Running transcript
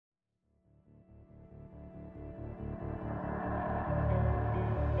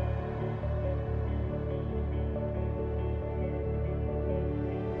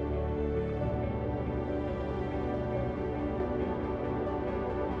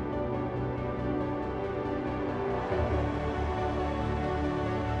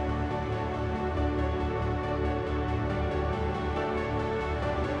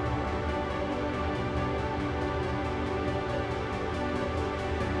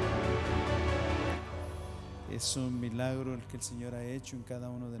Es un milagro el que el Señor ha hecho en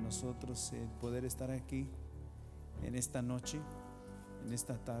cada uno de nosotros, el poder estar aquí en esta noche, en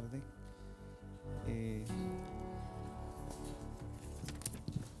esta tarde.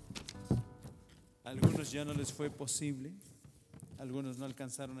 Algunos ya no les fue posible, algunos no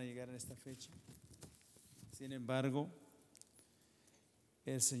alcanzaron a llegar a esta fecha. Sin embargo,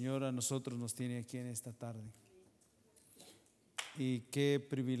 el Señor a nosotros nos tiene aquí en esta tarde. Y qué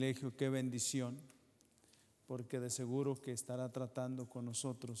privilegio, qué bendición, porque de seguro que estará tratando con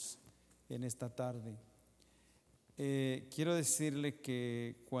nosotros en esta tarde. Quiero decirle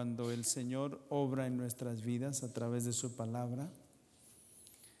que cuando el Señor obra en nuestras vidas a través de su palabra,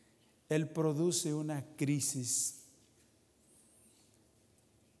 Él produce una crisis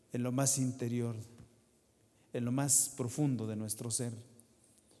en lo más interior, en lo más profundo de nuestro ser.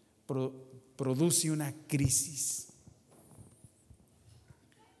 Produce una crisis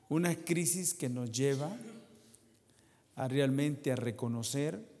que nos lleva a realmente a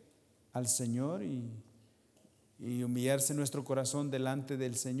reconocer al Señor y humillarse nuestro corazón delante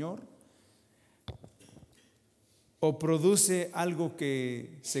del Señor, o produce algo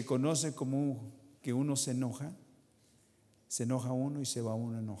que se conoce como que uno se enoja uno y se va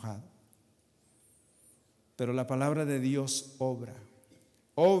uno enojado. Pero la palabra de Dios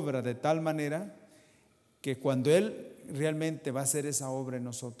obra de tal manera que cuando Él realmente va a hacer esa obra en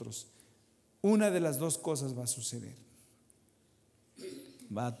nosotros, una de las dos cosas va a suceder.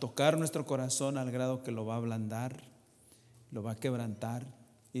 Va a tocar nuestro corazón al grado que lo va a ablandar, lo va a quebrantar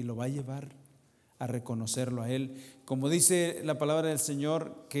y lo va a llevar a reconocerlo a Él. Como dice la palabra del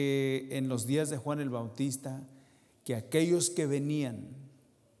Señor, que en los días de Juan el Bautista, que aquellos que venían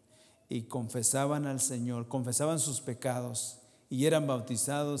y confesaban al Señor, confesaban sus pecados y eran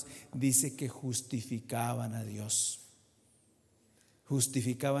bautizados, dice que justificaban a Dios.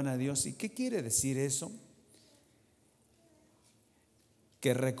 Justificaban a Dios. ¿Y qué quiere decir eso?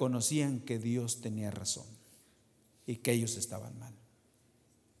 Que reconocían que Dios tenía razón y que ellos estaban mal.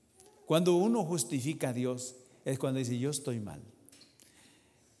 Cuando uno justifica a Dios es cuando dice: yo estoy mal,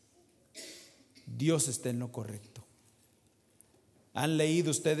 Dios está en lo correcto. ¿Han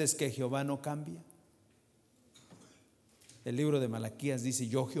leído ustedes que Jehová no cambia? El libro de Malaquías dice: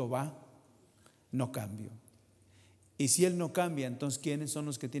 yo Jehová no cambio. Y si Él no cambia, entonces ¿quiénes son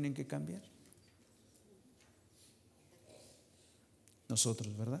los que tienen que cambiar?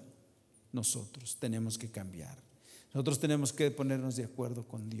 Nosotros, ¿verdad? Nosotros tenemos que cambiar. Nosotros tenemos que ponernos de acuerdo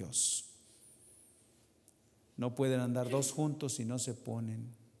con Dios. No pueden andar dos juntos si no se ponen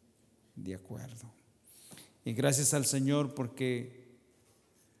de acuerdo. Y gracias al Señor, porque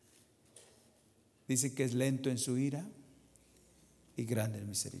dice que es lento en su ira y grande en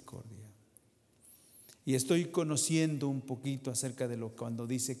misericordia. Y estoy conociendo un poquito acerca de lo cuando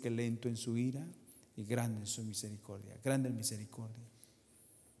dice que lento en su ira y grande en su misericordia. Grande en misericordia.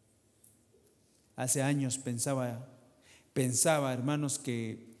 Hace años pensaba, hermanos,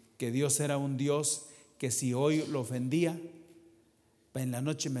 que Dios era un Dios que si hoy lo ofendía, en la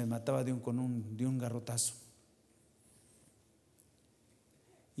noche me mataba de un garrotazo.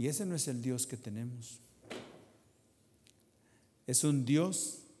 Y ese no es el Dios que tenemos. Es un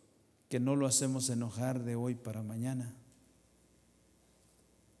Dios que no lo hacemos enojar de hoy para mañana,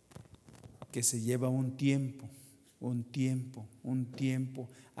 que se lleva un tiempo,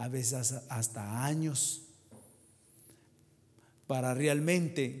 a veces hasta años, para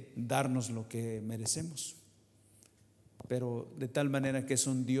realmente darnos lo que merecemos. Pero de tal manera que es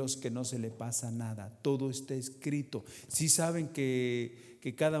un Dios que no se le pasa nada, todo está escrito. Sí saben que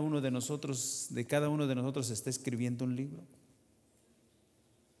de cada uno de nosotros está escribiendo un libro.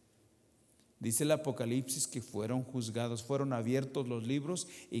 Dice el Apocalipsis que fueron juzgados, fueron abiertos los libros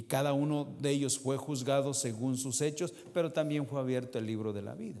y cada uno de ellos fue juzgado según sus hechos, pero también fue abierto el libro de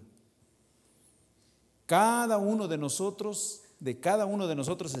la vida. Cada uno de nosotros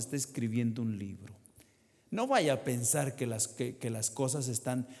está escribiendo un libro. No vaya a pensar que las cosas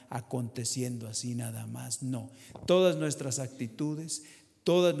están aconteciendo así nada más. No, todas nuestras actitudes,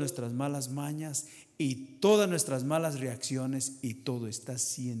 todas nuestras malas mañas y todas nuestras malas reacciones, y todo está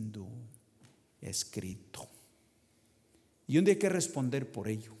siendo escrito. Y un día hay que responder por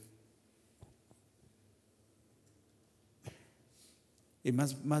ello. Y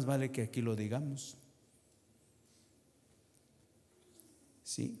más vale que aquí lo digamos.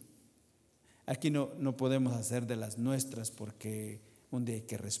 ¿Sí? Aquí no podemos hacer de las nuestras, porque un día hay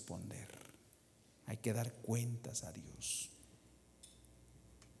que responder. Hay que dar cuentas a Dios.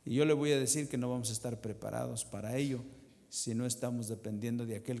 Y yo le voy a decir que no vamos a estar preparados para ello si no estamos dependiendo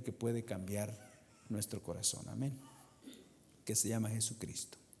de aquel que puede cambiar nuestro corazón. Amén. Que se llama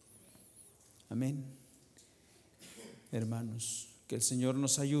Jesucristo. Amén. hermanos. Que el Señor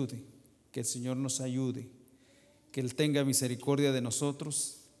nos ayude, que el Señor nos ayude, que Él tenga misericordia de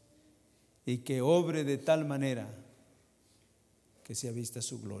nosotros y que obre de tal manera que sea vista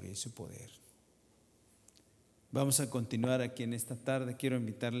su gloria y su poder. Vamos a continuar aquí en esta tarde.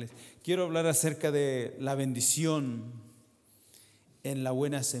 Quiero hablar acerca de la bendición en la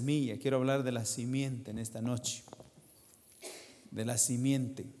buena semilla. Quiero hablar de la simiente en esta noche, de la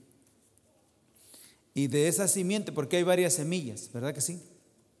simiente. Y de esa simiente, porque hay varias semillas, ¿verdad que sí?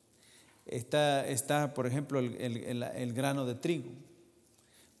 Está, por ejemplo, el grano de trigo,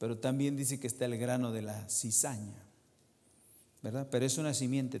 pero también dice que está el grano de la cizaña, ¿verdad? Pero es una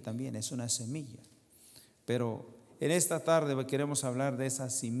simiente también, es una semilla. Pero en esta tarde queremos hablar de esa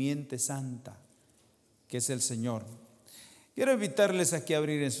simiente santa que es el Señor. Quiero invitarles aquí a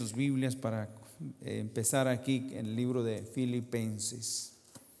abrir en sus Biblias para empezar aquí en el libro de Filipenses,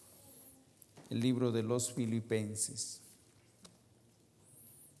 el libro de los Filipenses,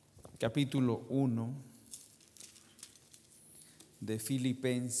 capítulo 1 de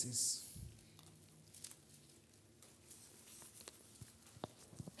Filipenses.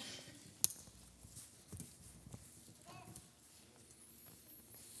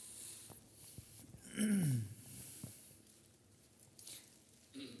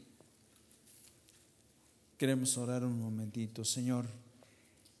 Queremos orar un momentito. Señor,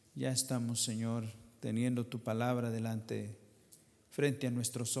 ya estamos, Señor, teniendo tu palabra frente a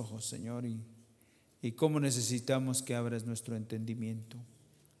nuestros ojos, Señor, y cómo necesitamos que abras nuestro entendimiento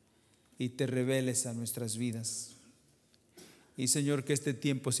y te reveles a nuestras vidas. Y Señor, que este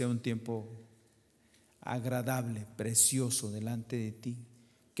tiempo sea un tiempo agradable, precioso delante de ti,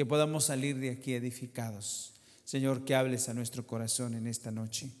 que podamos salir de aquí edificados. Señor, que hables a nuestro corazón en esta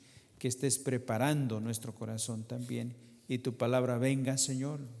noche, que estés preparando nuestro corazón también y tu palabra venga,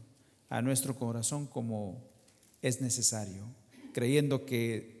 Señor, a nuestro corazón como es necesario, creyendo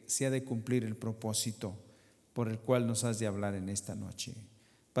que se ha de cumplir el propósito por el cual nos has de hablar en esta noche.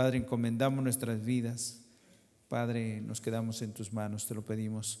 Padre, encomendamos nuestras vidas. Padre, nos quedamos en tus manos, te lo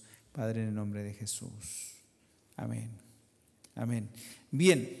pedimos, Padre, en el nombre de Jesús. Amén. Amén.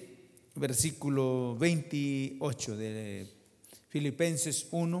 Bien, versículo 28 de Filipenses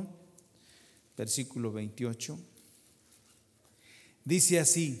 1, versículo 28. Dice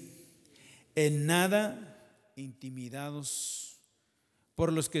así: en nada intimidados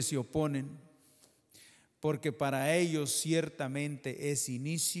por los que se oponen, porque para ellos ciertamente es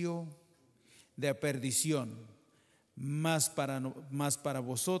inicio de perdición, más para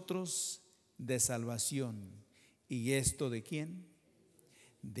vosotros de salvación. ¿Y esto de quién?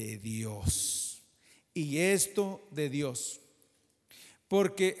 De Dios. Y esto de Dios,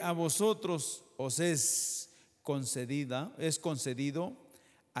 porque a vosotros os es concedido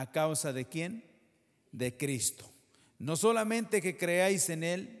a causa de quién? De Cristo. No solamente que creáis en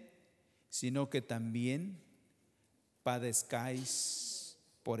Él, sino que también padezcáis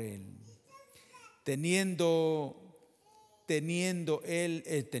por Él. Teniendo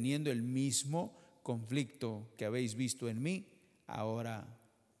el mismo conflicto que habéis visto en mí, ahora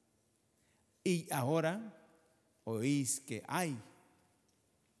oís que hay.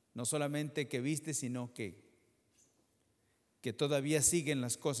 No solamente que viste, sino que todavía siguen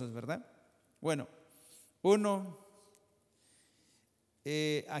las cosas, ¿verdad? Bueno,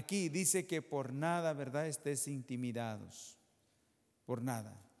 aquí dice que por nada, ¿verdad?, estés intimidados, por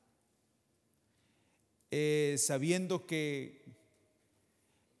nada. Sabiendo que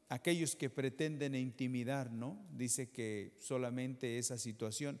aquellos que pretenden intimidar, ¿no? Dice que solamente esa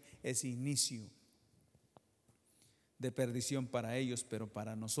situación es inicio de perdición para ellos, pero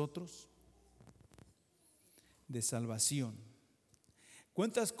para nosotros de salvación.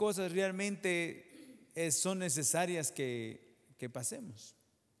 ¿Cuántas cosas realmente son necesarias que pasemos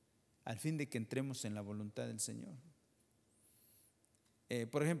al fin de que entremos en la voluntad del Señor?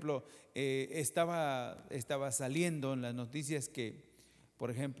 Por ejemplo, estaba saliendo en las noticias que,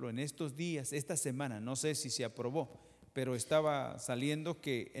 por ejemplo, en estos días, esta semana, no sé si se aprobó, pero estaba saliendo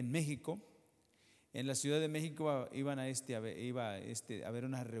que en México, en la Ciudad de México, iba a haber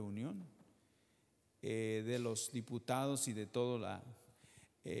una reunión de los diputados y de todos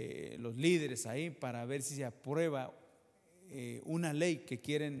los líderes ahí para ver si se aprueba una ley que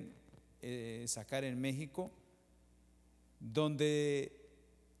quieren sacar en México, donde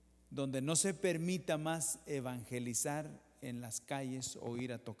no se permita más evangelizar en las calles o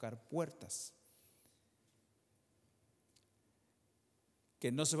ir a tocar puertas.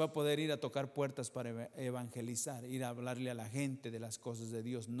 Que no se va a poder ir a tocar puertas para evangelizar, ir a hablarle a la gente de las cosas de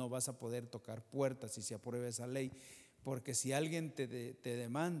Dios. No vas a poder tocar puertas si se aprueba esa ley, porque si alguien te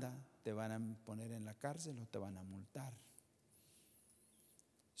demanda, te van a poner en la cárcel o te van a multar.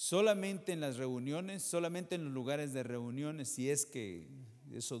 Solamente en las reuniones, solamente en los lugares de reuniones, si es que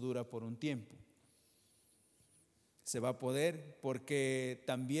eso dura por un tiempo, se va a poder, porque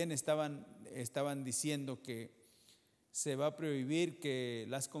también estaban diciendo que se va a prohibir que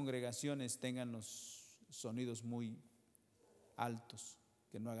las congregaciones tengan los sonidos muy altos,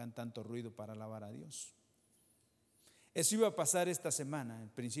 que no hagan tanto ruido para alabar a Dios. Eso iba a pasar esta semana, el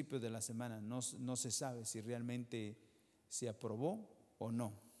principio de la semana. No se sabe si realmente se aprobó o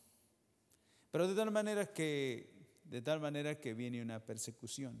no. Pero de tal manera que viene una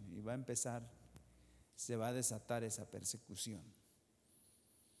persecución y va a empezar, se va a desatar esa persecución.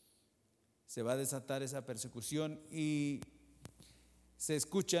 Se va a desatar esa persecución y se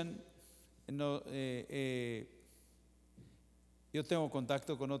escuchan. Yo tengo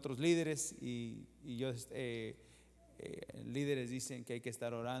contacto con otros líderes y líderes dicen que hay que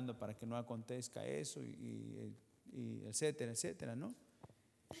estar orando para que no acontezca eso y etcétera, etcétera, ¿no?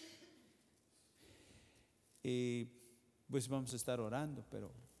 Y pues vamos a estar orando,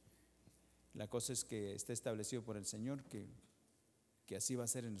 pero la cosa es que está establecido por el Señor que así va a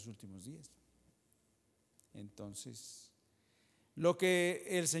ser en los últimos días. Entonces, lo que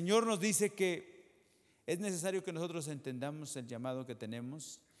el Señor nos dice que es necesario que nosotros entendamos el llamado que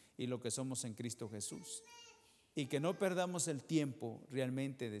tenemos y lo que somos en Cristo Jesús, y que no perdamos el tiempo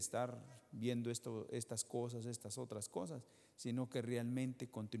realmente de estar viendo estas cosas, estas otras cosas, sino que realmente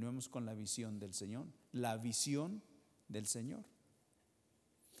continuemos con la visión del Señor, la visión del Señor.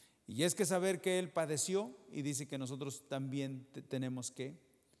 Y es que saber que Él padeció, y dice que nosotros también tenemos que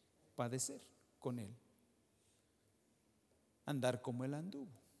padecer con Él, andar como Él anduvo.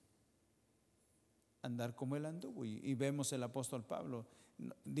 Andar como Él anduvo. Y vemos el apóstol Pablo,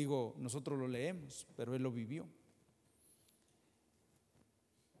 nosotros lo leemos, pero Él lo vivió.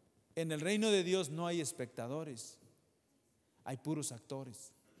 En el reino de Dios no hay espectadores, hay puros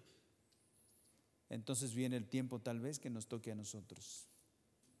actores. Entonces viene el tiempo tal vez que nos toque a nosotros.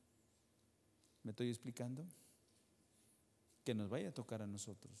 ¿Me estoy explicando? Que nos vaya a tocar a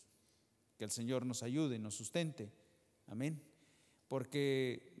nosotros, que el Señor nos ayude y nos sustente. Amén.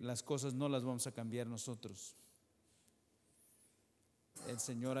 Porque las cosas no las vamos a cambiar nosotros. El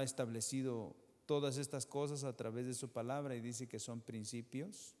Señor ha establecido todas estas cosas a través de su palabra y dice que son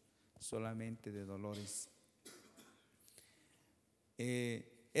principios solamente de dolores.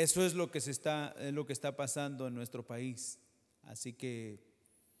 Eso es lo que está pasando en nuestro país. Así que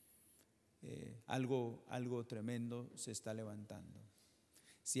algo tremendo se está levantando.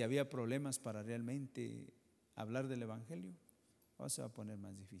 Si había problemas para realmente hablar del Evangelio, ahora se va a poner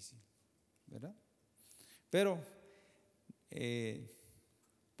más difícil, ¿verdad? Pero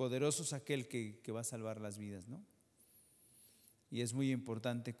poderoso es aquel que va a salvar las vidas, ¿no? Y es muy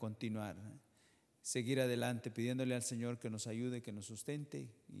importante continuar, seguir adelante, pidiéndole al Señor que nos ayude, que nos sustente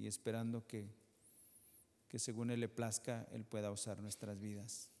y esperando que según Él le plazca, Él pueda usar nuestras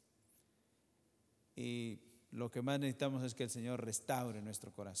vidas. Y lo que más necesitamos es que el Señor restaure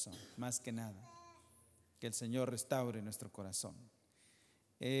nuestro corazón, más que nada, que el Señor restaure nuestro corazón.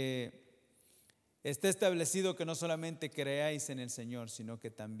 Está establecido que no solamente creáis en el Señor, sino que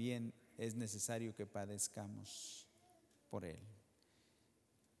también es necesario que padezcamos por Él.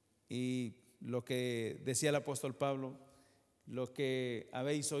 Y lo que decía el apóstol Pablo, lo que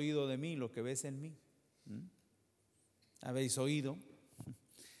habéis oído de mí, lo que ves en mí, habéis oído.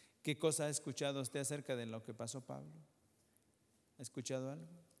 ¿Qué cosa ha escuchado usted acerca de lo que pasó Pablo? ¿Ha escuchado algo?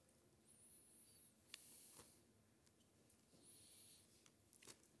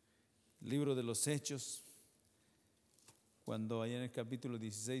 Libro de los Hechos, cuando allá en el capítulo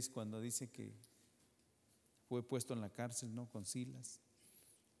 16, cuando dice que fue puesto en la cárcel, ¿no? Con Silas,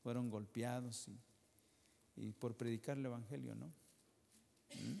 fueron golpeados y por predicar el Evangelio, ¿no?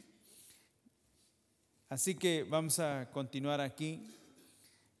 Así que vamos a continuar aquí.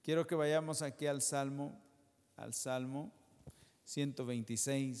 Quiero que vayamos aquí al Salmo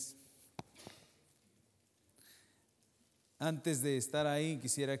 126. Antes de estar ahí,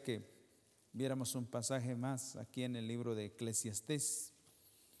 quisiera que viéramos un pasaje más aquí en el libro de Eclesiastés.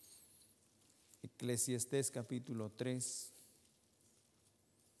 Eclesiastés capítulo 3.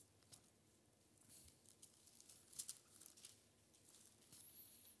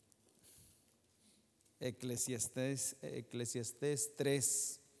 Eclesiastés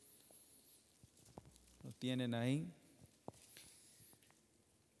 3. ¿Lo tienen ahí?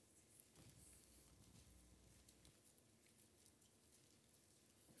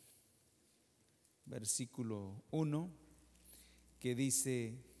 Versículo 1, que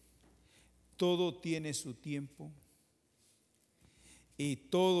dice: todo tiene su tiempo Y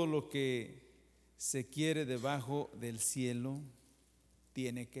todo lo que se quiere debajo del cielo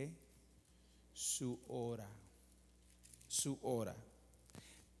tiene que su hora, su hora.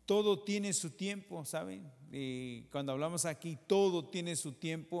 Todo tiene su tiempo, ¿saben? Y cuando hablamos aquí, todo tiene su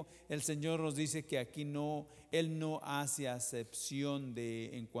tiempo. El Señor nos dice que aquí no, Él no hace acepción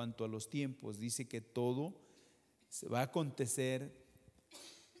en cuanto a los tiempos. Dice que todo se va a acontecer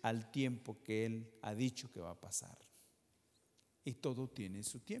al tiempo que Él ha dicho que va a pasar. Y todo tiene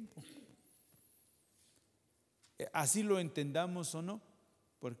su tiempo. Así lo entendamos o no,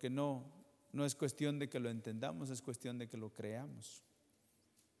 porque no es cuestión de que lo entendamos, es cuestión de que lo creamos,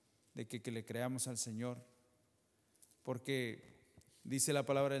 de que le creamos al Señor. Porque dice la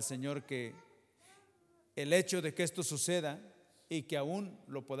palabra del Señor que el hecho de que esto suceda y que aún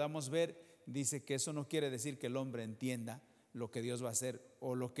lo podamos ver, dice que eso no quiere decir que el hombre entienda lo que Dios va a hacer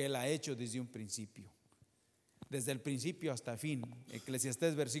o lo que Él ha hecho desde un principio. Desde el principio hasta el fin.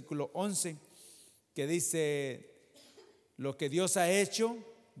 Eclesiastés versículo 11, que dice lo que Dios ha hecho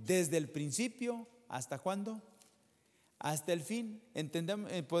desde el principio hasta ¿cuándo? Hasta el fin.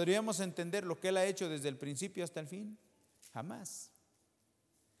 ¿Podríamos entender lo que Él ha hecho desde el principio hasta el fin? Jamás.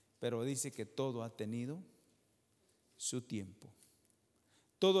 Pero dice que todo ha tenido su tiempo.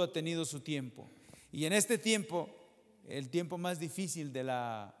 Todo ha tenido su tiempo. Y en este tiempo, el tiempo más difícil de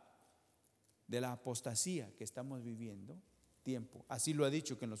la apostasía que estamos viviendo, así lo ha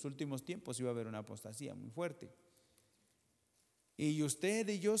dicho, que en los últimos tiempos iba a haber una apostasía muy fuerte. Y usted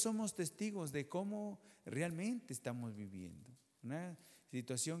y yo somos testigos de cómo realmente estamos viviendo. Una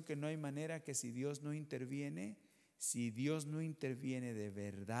situación que no hay manera que si Dios no interviene de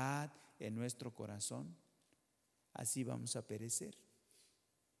verdad en nuestro corazón, así vamos a perecer.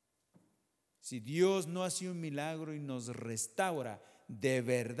 Si Dios no hace un milagro y nos restaura de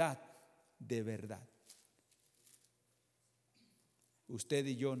verdad, usted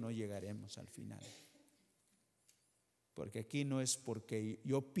y yo no llegaremos al final. Porque aquí no es porque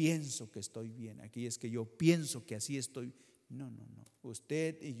yo pienso que estoy bien, aquí es que yo pienso que así estoy. No.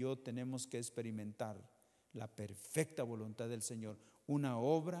 Usted y yo tenemos que experimentar la perfecta voluntad del Señor, una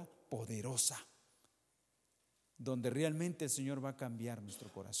obra poderosa, donde realmente el Señor va a cambiar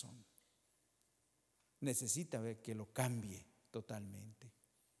nuestro corazón. Necesita ver que lo cambie totalmente,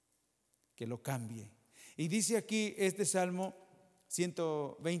 que lo cambie. Y dice aquí este Salmo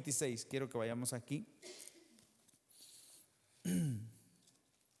 126, quiero que vayamos aquí.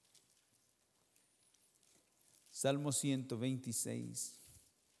 Salmo 126.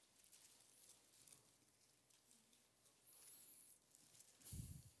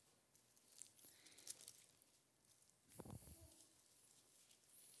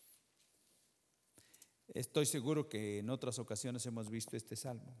 Estoy seguro que en otras ocasiones hemos visto este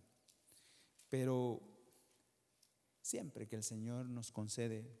salmo, pero siempre que el Señor nos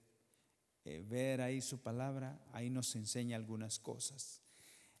concede ver ahí su palabra, ahí nos enseña algunas cosas.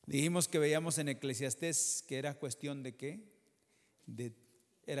 Dijimos que veíamos en Eclesiastés que era cuestión de ¿qué?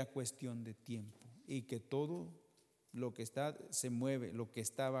 Era cuestión de tiempo, y que todo lo que se mueve, lo que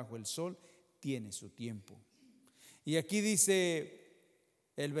está bajo el sol, tiene su tiempo. Y aquí dice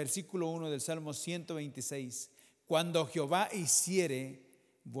el versículo 1 del Salmo 126: cuando Jehová hiciere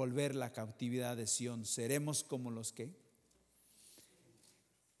volver la cautividad de Sión, seremos como los que.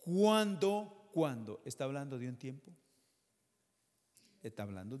 ¿Cuándo? ¿Está hablando de un tiempo? Está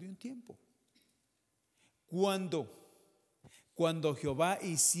hablando de un tiempo. Cuando Jehová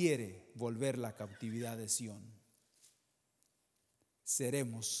hiciere volver la cautividad de Sión,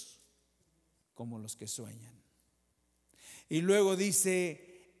 seremos como los que sueñan. Y luego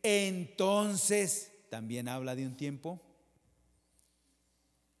dice, entonces, también habla de un tiempo.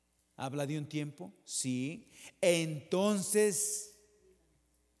 ¿Habla de un tiempo? Sí. Entonces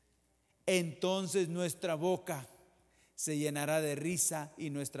nuestra boca se llenará de risa y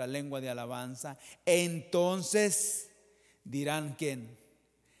nuestra lengua de alabanza. Entonces dirán ¿quién?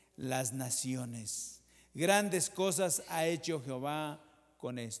 Las naciones. Grandes cosas ha hecho Jehová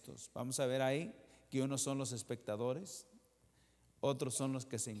con estos. Vamos a ver ahí que unos son los espectadores, otros son los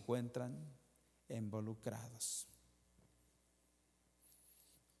que se encuentran involucrados.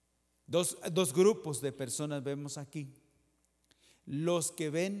 Dos grupos de personas vemos aquí: los que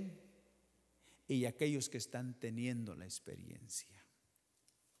ven y aquellos que están teniendo la experiencia.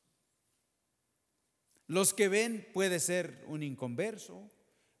 Los que ven puede ser un inconverso,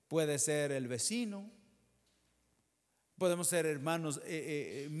 puede ser el vecino, podemos ser hermanos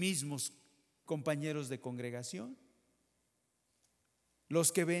mismos, compañeros de congregación.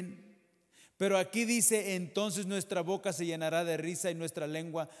 Los que ven. Pero aquí dice, entonces nuestra boca se llenará de risa y nuestra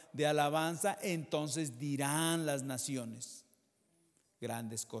lengua de alabanza. Entonces dirán las naciones.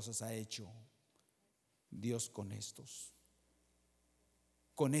 Grandes cosas ha hecho Dios con estos.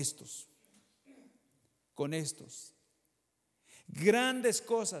 Con estos. Con estos. Grandes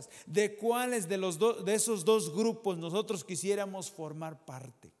cosas. ¿De cuáles de esos dos grupos nosotros quisiéramos formar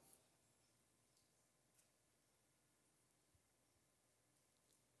parte?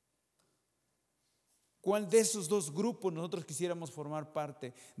 ¿Cuál de esos dos grupos nosotros quisiéramos formar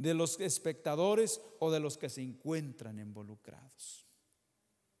parte? ¿De los espectadores o de los que se encuentran involucrados?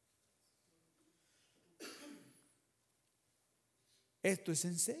 Esto es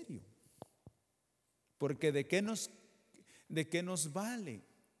en serio. Porque ¿de qué nos vale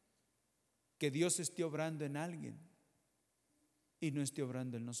que Dios esté obrando en alguien y no esté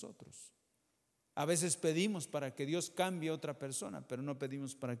obrando en nosotros? A veces pedimos para que Dios cambie a otra persona, pero no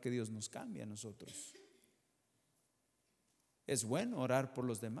pedimos para que Dios nos cambie a nosotros. Es bueno orar por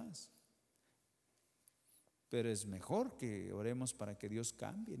los demás, pero es mejor que oremos para que Dios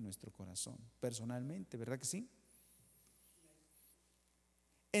cambie nuestro corazón personalmente, ¿verdad que sí?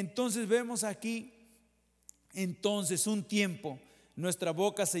 Entonces vemos aquí, entonces un tiempo nuestra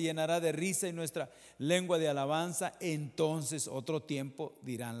boca se llenará de risa y nuestra lengua de alabanza. Entonces otro tiempo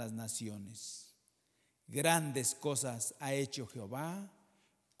dirán las naciones: grandes cosas ha hecho Jehová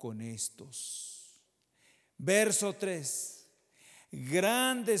con estos. Verso 3.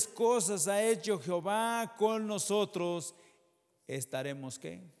 Grandes cosas ha hecho Jehová con nosotros. ¿Estaremos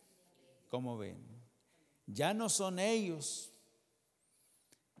qué? ¿Cómo ven? Ya no son ellos.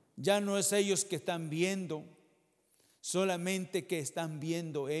 Ya no es ellos que están viendo, solamente que están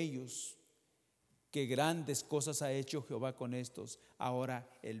viendo ellos que grandes cosas ha hecho Jehová con estos. Ahora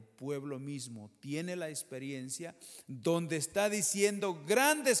el pueblo mismo tiene la experiencia donde está diciendo: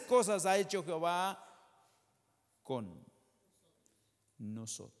 grandes cosas ha hecho Jehová con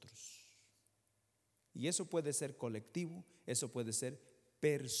nosotros. Y eso puede ser colectivo, eso puede ser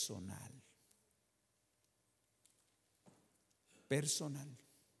personal. Personal.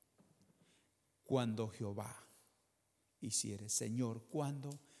 Cuando Jehová hiciere, Señor,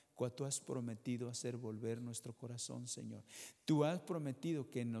 cuando tú has prometido hacer volver nuestro corazón, Señor. Tú has prometido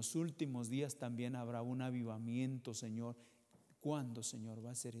que en los últimos días también habrá un avivamiento, Señor. ¿Cuándo, Señor,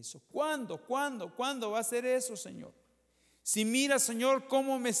 va a ser eso? ¿Cuándo va a ser eso, Señor? Si mira, Señor,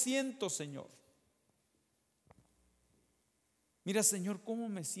 cómo me siento, Señor. Mira, Señor, cómo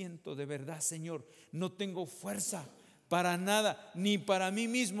me siento de verdad, Señor. No tengo fuerza para nada, ni para mí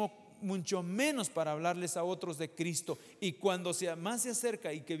mismo, mucho menos para hablarles a otros de Cristo. Y cuando más se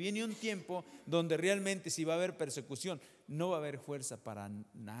acerca y que viene un tiempo donde realmente si va a haber persecución, no va a haber fuerza para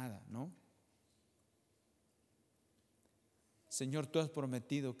nada, ¿no? Señor, tú has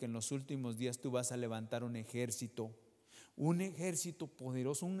prometido que en los últimos días tú vas a levantar un ejército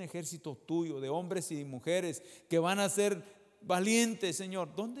poderoso, un ejército tuyo de hombres y de mujeres que van a ser valientes,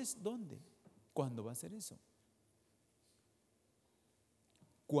 Señor. ¿Dónde? ¿Cuándo va a ser eso?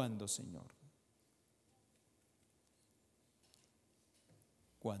 ¿Cuándo, Señor?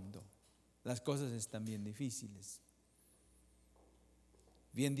 ¿Cuándo? Las cosas están bien difíciles.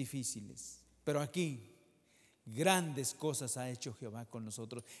 Bien difíciles. Pero aquí, grandes cosas ha hecho Jehová con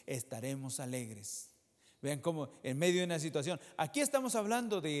nosotros. Estaremos alegres. Vean cómo en medio de una situación. Aquí estamos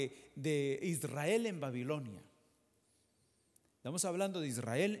hablando de Israel en Babilonia. Estamos hablando de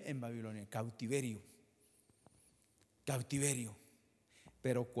Israel en Babilonia. Cautiverio.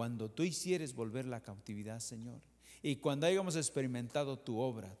 Pero cuando tú hicieres volver la cautividad, Señor, y cuando hayamos experimentado tu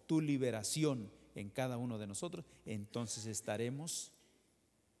obra, tu liberación en cada uno de nosotros, entonces estaremos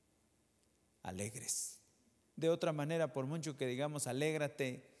alegres. De otra manera, por mucho que digamos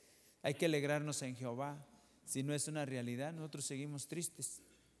alégrate, hay que alegrarnos en Jehová. Si no es una realidad, nosotros seguimos tristes,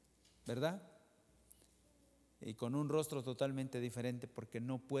 ¿verdad? Y con un rostro totalmente diferente, porque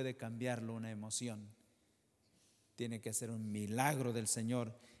no puede cambiarlo una emoción. Tiene que ser un milagro del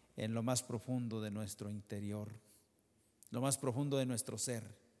Señor en lo más profundo de nuestro interior, lo más profundo de nuestro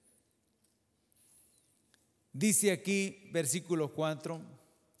ser. Dice aquí, versículo 4: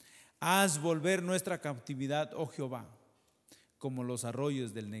 haz volver nuestra cautividad, oh Jehová, como los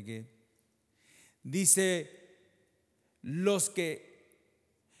arroyos del Negev. Dice, los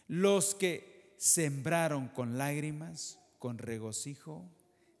que sembraron con lágrimas, con regocijo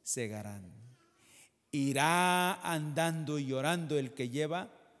segarán. Irá andando y llorando el que lleva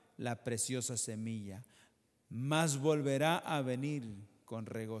la preciosa semilla, mas volverá a venir con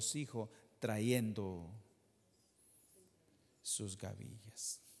regocijo trayendo sus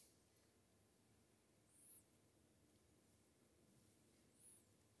gavillas.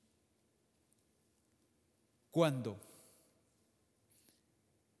 ¿Cuándo?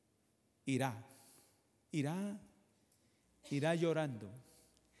 Irá irá llorando.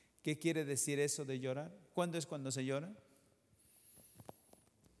 ¿Qué quiere decir eso de llorar? ¿Cuándo es cuando se llora?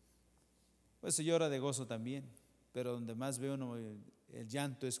 Pues se llora de gozo también, pero donde más ve uno el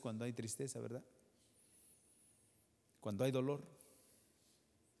llanto es cuando hay tristeza, ¿verdad? Cuando hay dolor,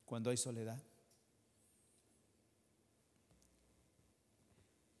 cuando hay soledad.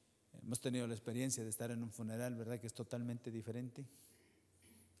 Hemos tenido la experiencia de estar en un funeral, ¿verdad? Que es totalmente diferente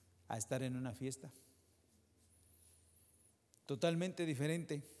a estar en una fiesta. Totalmente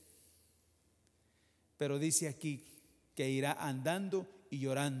diferente. Pero dice aquí que irá andando y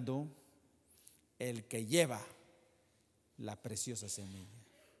llorando el que lleva la preciosa semilla.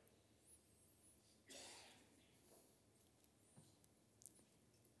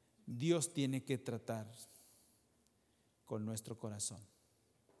 Dios tiene que tratar con nuestro corazón,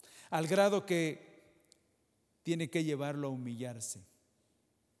 al grado que tiene que llevarlo a humillarse,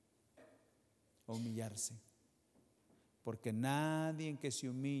 porque nadie que se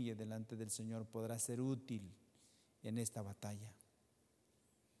humille delante del Señor podrá ser útil en esta batalla.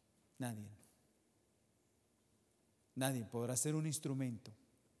 Nadie podrá ser un instrumento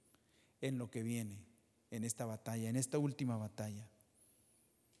en lo que viene, en esta batalla, en esta última batalla.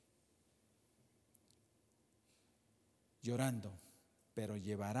 Llorando, pero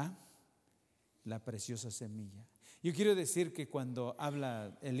llevará la preciosa semilla. Yo quiero decir que cuando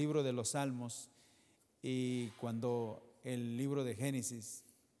habla el libro de los Salmos y cuando el libro de Génesis,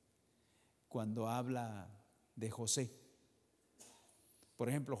 cuando habla de José, por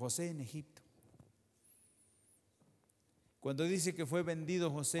ejemplo, José en Egipto, cuando dice que fue vendido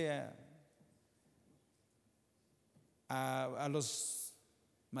José a los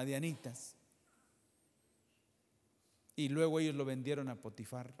madianitas y luego ellos lo vendieron a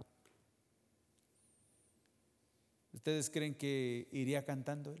Potifar, ¿ustedes creen que iría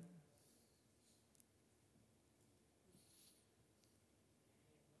cantando él?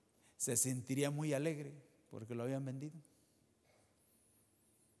 Se sentiría muy alegre porque lo habían vendido.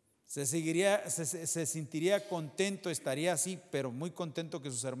 Se sentiría contento, estaría así, pero muy contento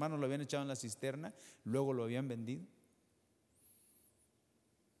que sus hermanos lo habían echado en la cisterna, luego lo habían vendido.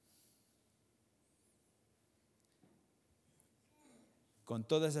 Con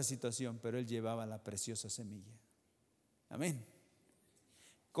toda esa situación, pero él llevaba la preciosa semilla. Amén.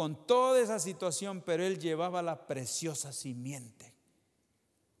 Con toda esa situación, pero él llevaba la preciosa simiente,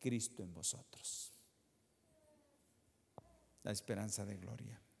 Cristo en vosotros, la esperanza de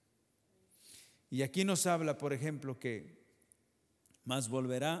gloria. Y aquí nos habla, por ejemplo, que mas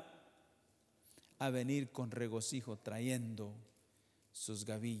volverá a venir con regocijo trayendo sus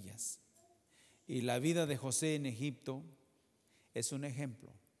gavillas. Y la vida de José en Egipto es un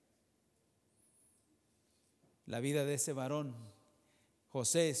ejemplo. La vida de ese varón,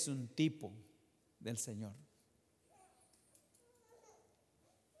 José, es un tipo del Señor.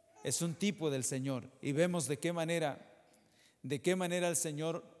 Es un tipo del Señor. Y vemos de qué manera el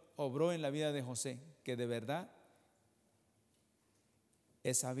Señor obró en la vida de José, que de verdad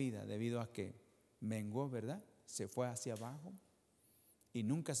esa vida, debido a que menguó, ¿verdad? Se fue hacia abajo y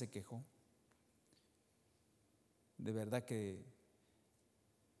nunca se quejó. De verdad que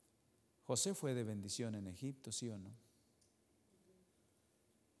José fue de bendición en Egipto, ¿sí o no?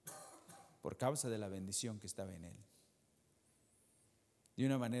 Por causa de la bendición que estaba en él, de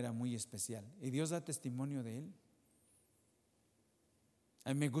una manera muy especial. Y Dios da testimonio de él.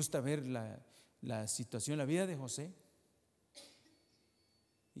 A mí me gusta ver la situación, la vida de José.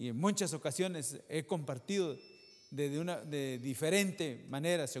 Y en muchas ocasiones he compartido de diferente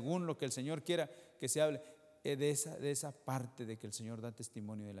manera, según lo que el Señor quiera que se hable, de esa parte de que el Señor da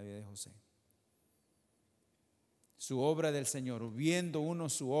testimonio de la vida de José. Su obra del Señor, viendo uno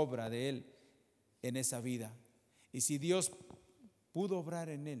su obra de Él en esa vida. Y si Dios pudo obrar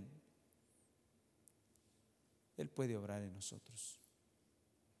en Él, Él puede obrar en nosotros.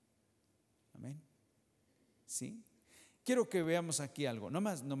 Amén. ¿Sí? Quiero que veamos aquí algo, no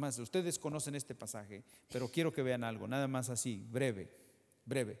más, ustedes conocen este pasaje, pero quiero que vean algo, nada más así, breve.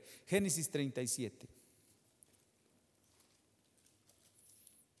 Génesis 37.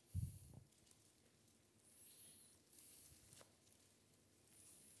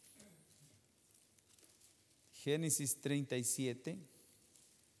 Génesis 37.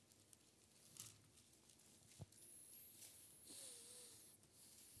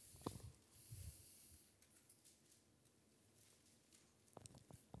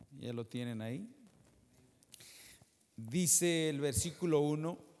 Ya lo tienen ahí. Dice el versículo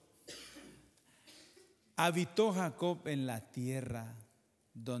 1: habitó Jacob en la tierra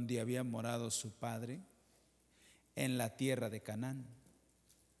donde había morado su padre, en la tierra de Canaán.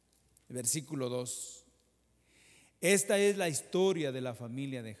 Versículo 2: Esta es la historia de la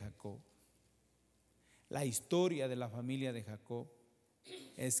familia de Jacob. La historia de la familia de Jacob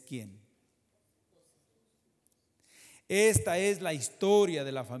es ¿quién? Esta es la historia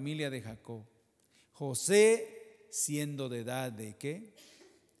de la familia de Jacob. José, siendo de edad de ¿qué?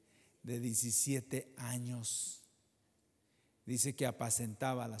 De 17 años. Dice que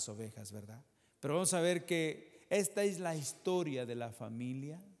apacentaba las ovejas, ¿verdad? Pero vamos a ver que esta es la historia de la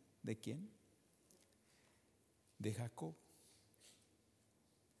familia ¿de quién? De Jacob.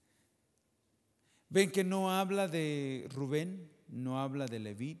 Ven que no habla de Rubén, no habla de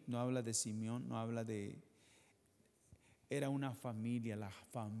Leví, no habla de Simeón, no habla de... Era una familia, la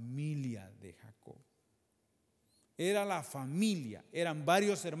familia de Jacob. Era la familia, eran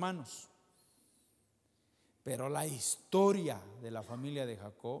varios hermanos. Pero la historia de la familia de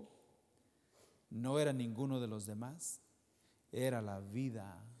Jacob no era ninguno de los demás, era la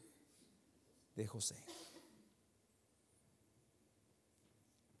vida de José.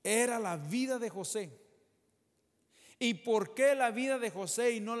 Era la vida de José. ¿Y por qué la vida de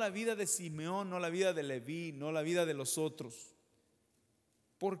José y no la vida de Simeón, no la vida de Leví, no la vida de los otros?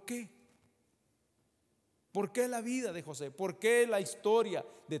 ¿Por qué? ¿Por qué la vida de José? ¿Por qué la historia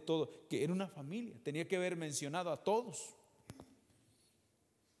de todo? Que era una familia, tenía que haber mencionado a todos.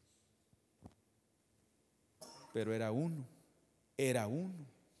 Pero era uno.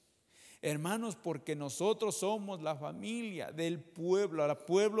 Hermanos, porque nosotros somos la familia del pueblo,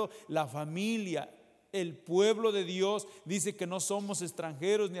 la familia, el pueblo de Dios. Dice que no somos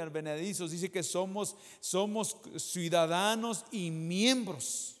extranjeros ni advenedizos, dice que somos ciudadanos y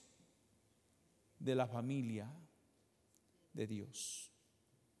miembros de la familia de Dios.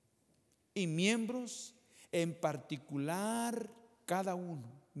 Y miembros en particular, cada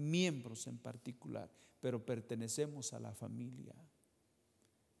uno, miembros en particular, pero pertenecemos a la familia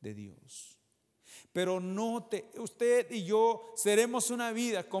de Dios. Pero usted y yo seremos una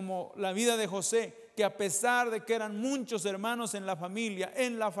vida como la vida de José, que a pesar de que eran muchos hermanos en la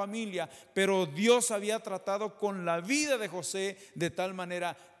familia, pero Dios había tratado con la vida de José de tal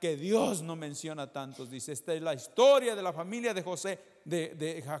manera que Dios no menciona a tantos. Dice, esta es la historia de la familia de José,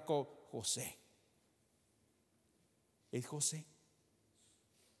 de Jacob. José es José.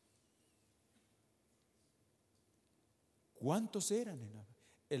 ¿Cuántos eran?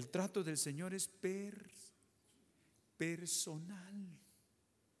 El trato del Señor es personal.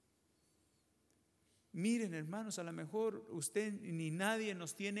 Miren, hermanos, a lo mejor usted ni nadie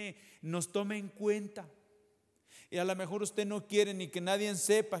nos toma en cuenta. Y a lo mejor usted no quiere ni que nadie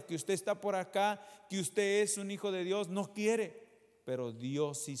sepa que usted está por acá, que usted es un hijo de Dios, no quiere. Pero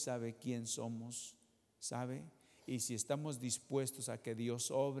Dios sí sabe quién somos, ¿sabe? Y si estamos dispuestos a que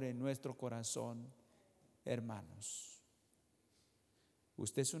Dios obre en nuestro corazón, hermanos,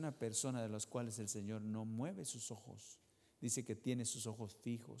 usted es una persona de las cuales el Señor no mueve sus ojos. Dice que tiene sus ojos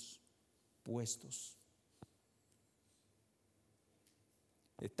fijos, puestos.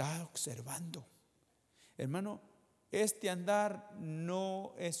 Está observando. Hermano, este andar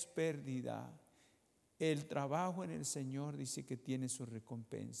no es pérdida. El trabajo en el Señor dice que tiene su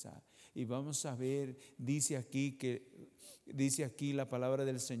recompensa. Y vamos a ver, dice aquí la palabra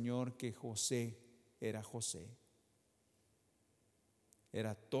del Señor que José era José.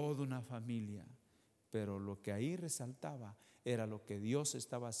 Era toda una familia, pero lo que ahí resaltaba era lo que Dios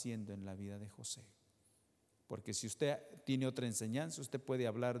estaba haciendo en la vida de José. Porque si usted tiene otra enseñanza, usted puede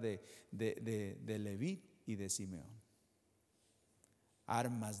hablar de Leví y de Simeón.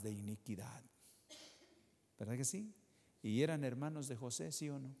 Armas de iniquidad, ¿verdad que sí? Y eran hermanos de José, ¿sí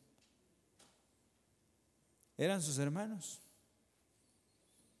o no? Eran sus hermanos,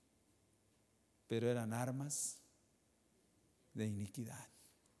 pero eran armas de iniquidad.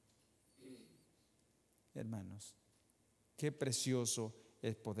 Hermanos, qué precioso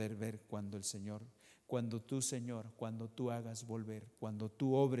es poder ver cuando el Señor, cuando tú, Señor, cuando tú hagas volver, cuando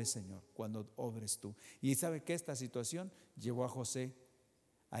tú obres, Señor, cuando obres tú. Y sabe que esta situación llevó a José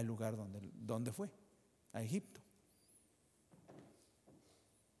al lugar donde fue, a Egipto,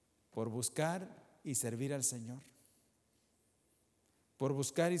 por buscar y servir al Señor, por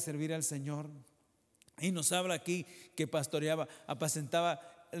buscar y servir al Señor. Y nos habla aquí que pastoreaba, apacentaba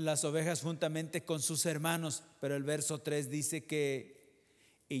las ovejas juntamente con sus hermanos. Pero el verso 3 dice que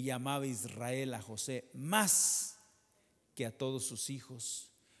y llamaba Israel a José más que a todos sus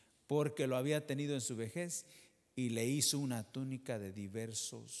hijos, porque lo había tenido en su vejez, y le hizo una túnica de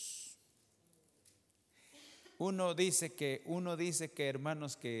diversos. Uno dice que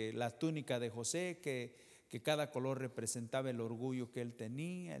hermanos, que la túnica de José, que cada color representaba el orgullo que él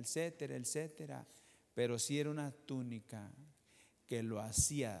tenía, etcétera, etcétera. Pero sí era una túnica que lo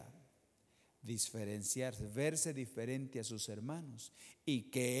hacía diferenciarse, verse diferente a sus hermanos, y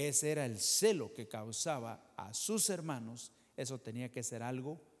que ese era el celo que causaba a sus hermanos, eso tenía que ser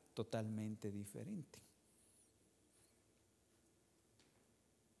algo totalmente diferente.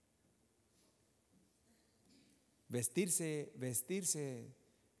 Vestirse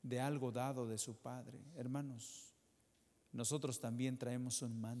de algo dado de su padre. Hermanos, nosotros también traemos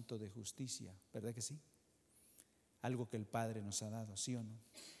un manto de justicia, ¿verdad que sí? Algo que el Padre nos ha dado, ¿sí o no?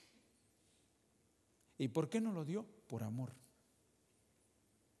 ¿Y por qué no lo dio? Por amor.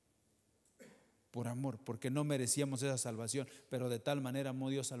 Por amor, porque no merecíamos esa salvación, pero de tal manera amó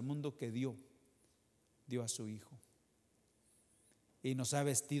Dios al mundo que dio a su Hijo. Y nos ha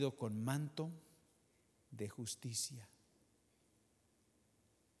vestido con manto de justicia.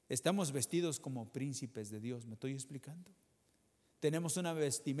 Estamos vestidos como príncipes de Dios, ¿me estoy explicando? Tenemos una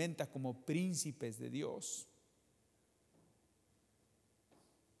vestimenta como príncipes de Dios.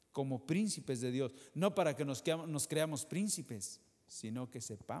 Como príncipes de Dios, no para que nos creamos príncipes, sino que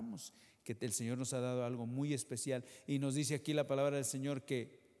sepamos que el Señor nos ha dado algo muy especial. Y nos dice aquí la palabra del Señor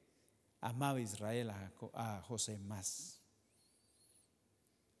que amaba a Israel a José más.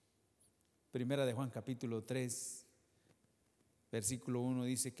 Primera de Juan capítulo 3 versículo 1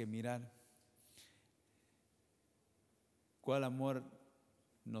 dice que mirar cuál amor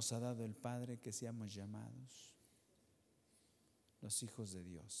nos ha dado el Padre, que seamos llamados los hijos de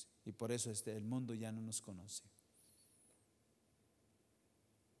Dios. Y por eso el mundo ya no nos conoce.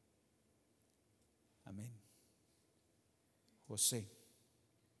 Amén. José.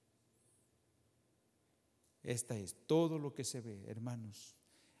 Esta es todo lo que se ve, hermanos.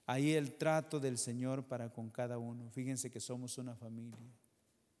 Ahí el trato del Señor para con cada uno. Fíjense que somos una familia.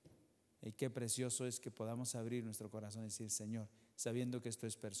 Y qué precioso es que podamos abrir nuestro corazón y decir: Señor, sabiendo que esto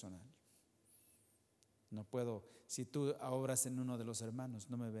es personal. No puedo, si tú obras en uno de los hermanos,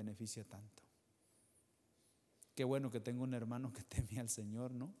 no me beneficia tanto. Qué bueno que tengo un hermano que teme al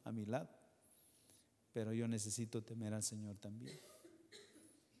Señor, ¿no? A mi lado. Pero yo necesito temer al Señor también.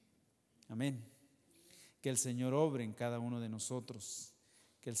 Amén. Que el Señor obre en cada uno de nosotros.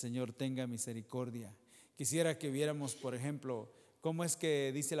 Que el Señor tenga misericordia. Quisiera que viéramos, por ejemplo, cómo es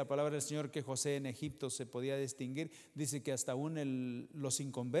que dice la palabra del Señor que José en Egipto se podía distinguir. Dice que hasta aún los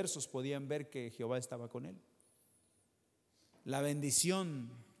inconversos podían ver que Jehová estaba con él. La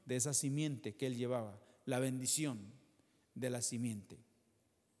bendición de esa simiente que él llevaba, la bendición de la simiente,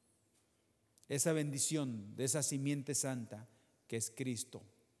 esa bendición de esa simiente santa que es Cristo.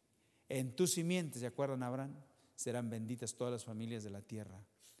 En tu simiente, ¿se acuerdan, Abraham? Serán benditas todas las familias de la tierra.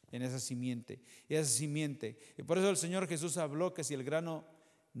 En esa simiente. Y esa simiente. Y por eso el Señor Jesús habló que si el grano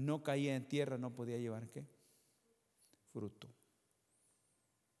no caía en tierra, no podía llevar ¿qué? Fruto.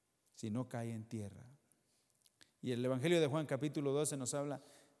 Si no cae en tierra. Y el Evangelio de Juan capítulo 12 nos habla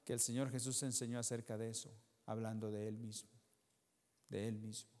que el Señor Jesús enseñó acerca de eso, hablando de Él mismo. De Él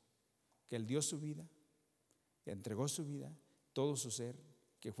mismo. Que Él dio su vida, entregó su vida, todo su ser,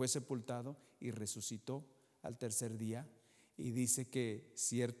 que fue sepultado y resucitó al tercer día. Y dice que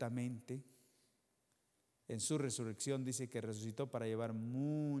ciertamente en su resurrección dice que resucitó para llevar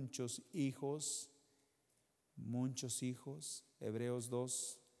muchos hijos, Hebreos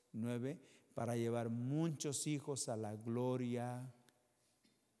 2:9, para llevar muchos hijos a la gloria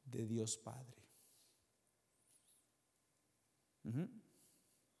de Dios Padre.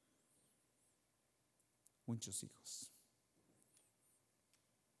 Muchos hijos.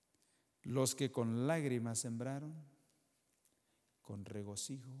 Los que con lágrimas sembraron, con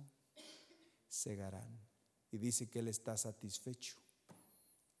regocijo segarán. Y dice que Él está satisfecho.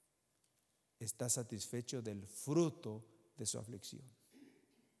 Está satisfecho del fruto de su aflicción.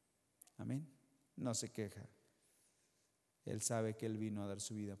 Amén. No se queja. Él sabe que Él vino a dar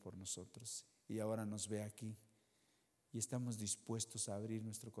su vida por nosotros. Y ahora nos ve aquí. Y estamos dispuestos a abrir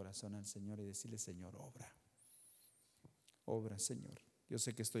nuestro corazón al Señor y decirle: Señor, obra. Obra, Señor. Yo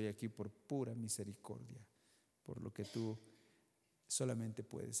sé que estoy aquí por pura misericordia, por lo que tú solamente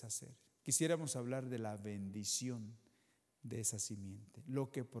puedes hacer. Quisiéramos hablar de la bendición de esa simiente, lo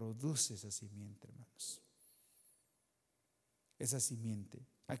que produce esa simiente, hermanos. Esa simiente.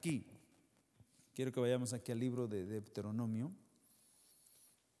 Aquí, quiero que vayamos aquí al libro de Deuteronomio.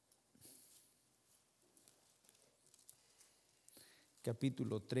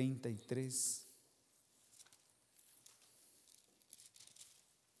 Capítulo 33.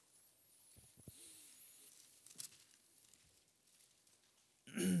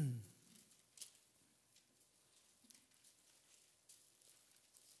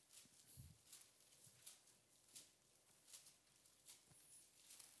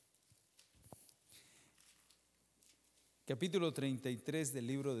 capítulo 33 del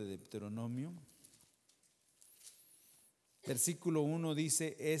libro de Deuteronomio, versículo 1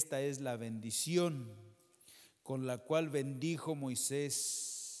 dice: esta es la bendición con la cual bendijo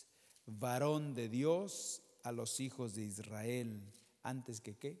Moisés, varón de Dios, a los hijos de Israel, antes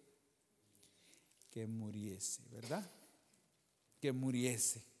que ¿qué? Que muriese, ¿verdad? Que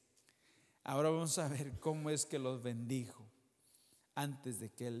muriese. Ahora vamos a ver cómo es que los bendijo antes de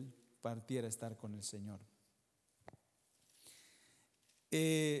que él partiera a estar con el Señor.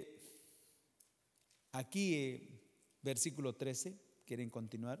 Aquí, versículo 13, ¿quieren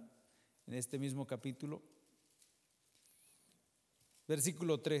continuar? En este mismo capítulo,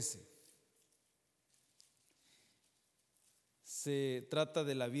 versículo 13, se trata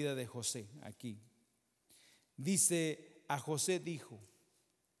de la vida de José aquí. Dice: a José dijo: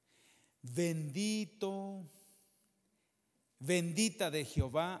 bendita de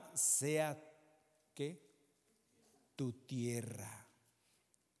Jehová sea ¿qué? Tu tierra,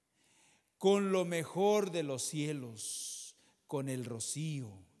 con lo mejor de los cielos, con el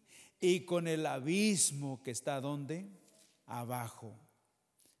rocío y con el abismo que está ¿dónde? Abajo.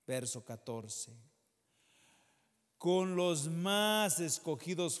 Verso 14. Con los más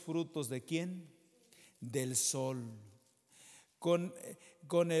escogidos frutos ¿de quién? Del sol. Con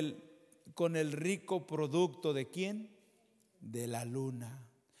el rico producto ¿de quién? De la luna.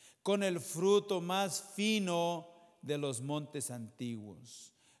 Con el fruto más fino de los montes antiguos.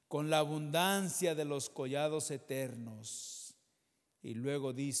 Con la abundancia de los collados eternos. Y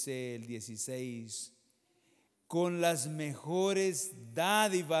luego dice el 16: con las mejores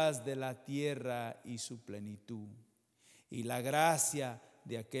dádivas de la tierra y su plenitud, y la gracia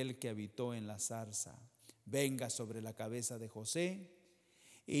de aquel que habitó en la zarza venga sobre la cabeza de José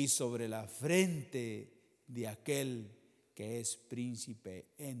y sobre la frente de aquel que es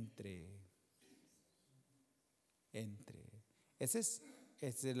príncipe entre. Esa es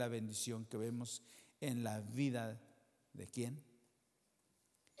la bendición que vemos en la vida ¿de quién?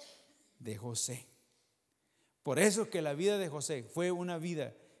 De José. Por eso que la vida de José fue una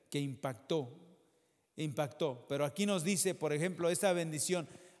vida que impactó. Pero aquí nos dice, por ejemplo, esta bendición,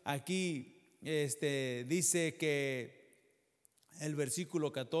 aquí dice que el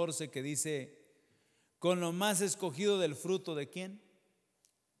versículo 14 que dice: con lo más escogido del fruto ¿de quién?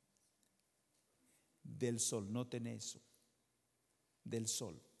 Del sol. Noten eso, del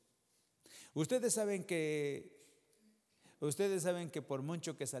sol. Ustedes saben que por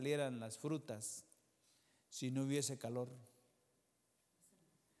mucho que salieran las frutas, si no hubiese calor,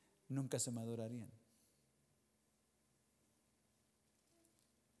 nunca se madurarían.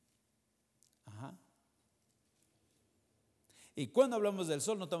 Ajá. Y cuando hablamos del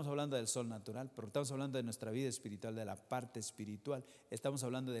sol, no estamos hablando del sol natural, pero estamos hablando de nuestra vida espiritual, de la parte espiritual. Estamos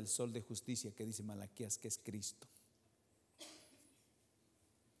hablando del sol de justicia que dice Malaquías, que es Cristo.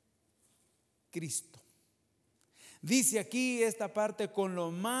 Cristo. Dice aquí esta parte: con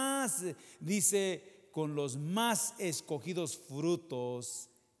lo más, dice, con los más escogidos frutos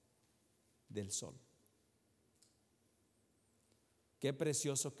del sol. Qué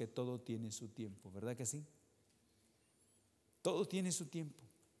precioso que todo tiene su tiempo, ¿verdad que sí? Todo tiene su tiempo.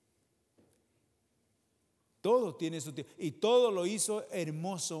 Todo tiene su tiempo. Y todo lo hizo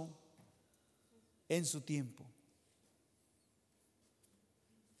hermoso en su tiempo.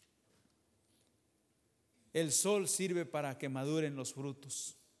 El sol sirve para que maduren los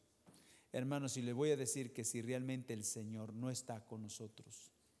frutos. Hermanos, y les voy a decir que si realmente el Señor no está con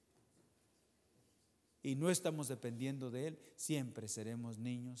nosotros y no estamos dependiendo de Él, siempre seremos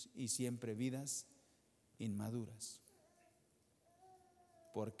niños y siempre vidas inmaduras.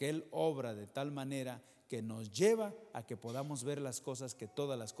 Porque Él obra de tal manera que nos lleva a que podamos ver las cosas, que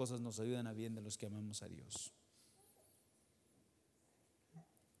todas las cosas nos ayudan a bien de los que amamos a Dios.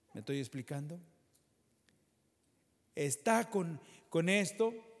 ¿Me estoy explicando? Está con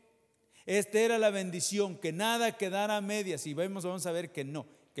esto. Esta era la bendición, que nada quedara a medias. Y vamos a ver que no,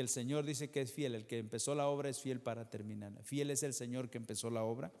 que el Señor dice que es fiel. El que empezó la obra es fiel para terminarla. Fiel es el Señor que empezó la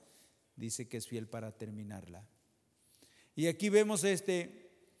obra, dice que es fiel para terminarla. Y aquí vemos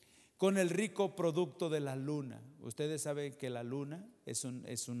con el rico producto de la luna. Ustedes saben que la luna es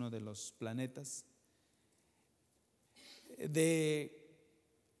uno de los planetas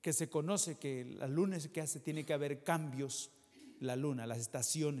que se conoce que la luna es que tiene que haber cambios. La luna, las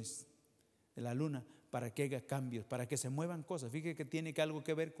estaciones de la luna, para que haya cambios, para que se muevan cosas. Fíjate que tiene algo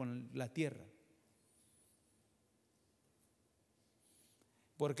que ver con la tierra.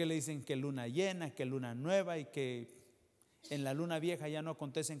 ¿Por qué le dicen que luna llena, que luna nueva, y que en la luna vieja ya no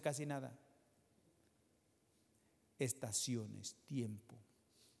acontecen casi nada? Estaciones, tiempo.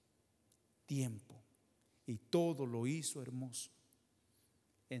 y todo lo hizo hermoso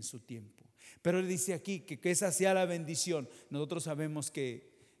en su tiempo. Pero él dice aquí que esa sea la bendición. Nosotros sabemos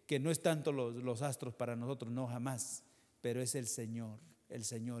que no es tanto los astros para nosotros, no, jamás, pero es el Señor,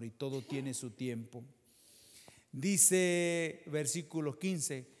 y todo tiene su tiempo. Dice versículo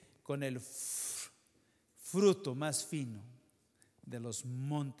 15, con el fruto más fino de los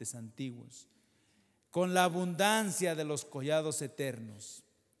montes antiguos, con la abundancia de los collados eternos.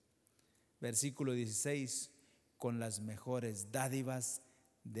 Versículo 16, con las mejores dádivas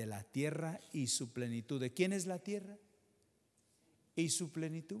de la tierra y su plenitud. ¿De quién es la tierra y su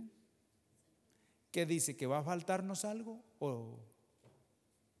plenitud? ¿Qué dice? ¿Que va a faltarnos algo o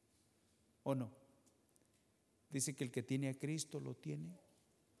no? Dice que el que tiene a Cristo lo tiene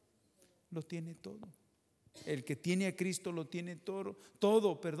todo. El que tiene a Cristo lo tiene todo.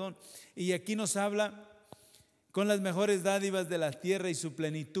 Y aquí nos habla con las mejores dádivas de la tierra y su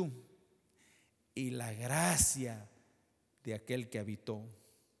plenitud, y la gracia de aquel que habitó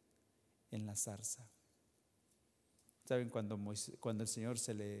en la zarza. ¿Saben cuando el Señor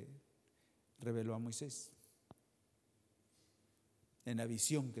se le reveló a Moisés? En la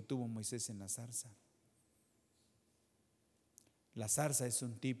visión que tuvo Moisés en la zarza. La zarza es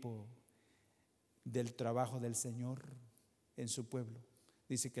un tipo del trabajo del Señor en su pueblo.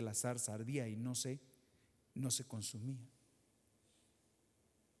 Dice que la zarza ardía y no se consumía.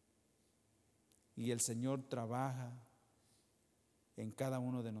 Y el Señor trabaja en cada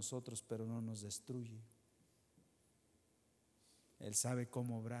uno de nosotros, pero no nos destruye. Él sabe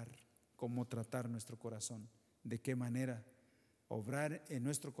cómo obrar, cómo tratar nuestro corazón, de qué manera obrar en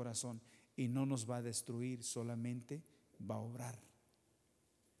nuestro corazón, y no nos va a destruir, solamente va a obrar.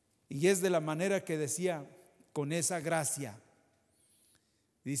 Y es de la manera que decía, con esa gracia.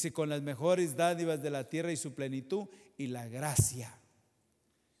 Dice, con las mejores dádivas de la tierra y su plenitud, y la gracia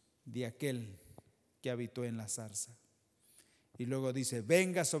de aquel que habitó en la zarza. Y luego dice,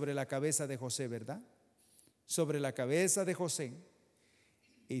 venga sobre la cabeza de José, ¿verdad? Sobre la cabeza de José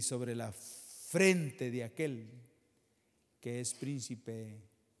y sobre la frente de aquel que es príncipe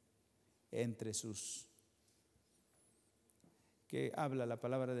entre sus, que habla la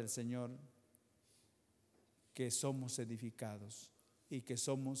palabra del Señor, que somos edificados y que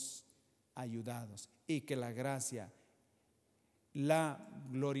somos ayudados, y que la gracia, la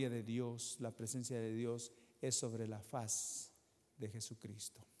gloria de Dios, la presencia de Dios es sobre la faz de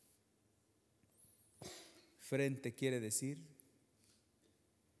Jesucristo. Frente quiere decir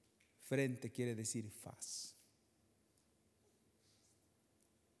faz.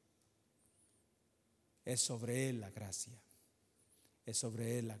 Es sobre Él la gracia, es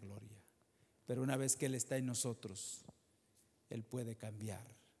sobre Él la gloria. Pero una vez que Él está en nosotros, Él puede cambiar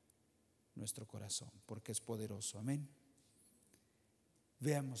nuestro corazón, porque es poderoso. Amén.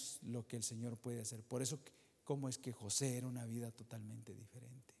 Veamos lo que el Señor puede hacer. Por eso, cómo es que José era una vida totalmente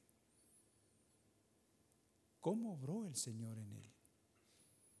diferente. ¿Cómo obró el Señor en él?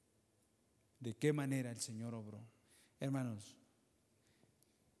 ¿De qué manera el Señor obró? Hermanos,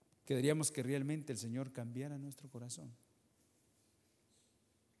 queríamos que realmente el Señor cambiara nuestro corazón.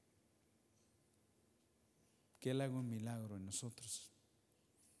 Que Él haga un milagro en nosotros.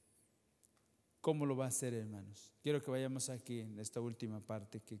 ¿Cómo lo va a hacer, hermanos? Quiero que vayamos aquí en esta última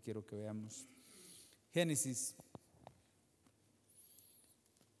parte que quiero que veamos. Génesis,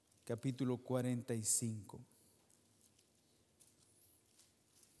 capítulo 45.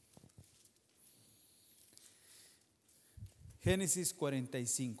 Génesis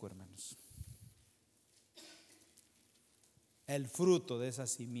 45, hermanos. El fruto de esa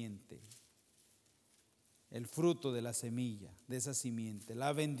simiente. El fruto de la semilla, de esa simiente,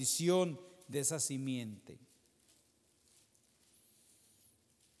 la bendición de esa simiente.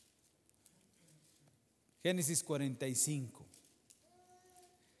 Génesis 45.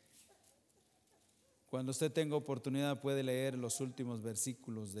 Cuando usted tenga oportunidad puede leer los últimos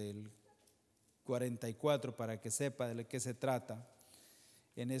versículos del 44 para que sepa de qué se trata.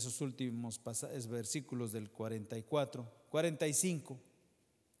 En esos últimos versículos del 45.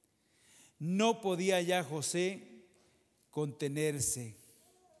 No podía ya José contenerse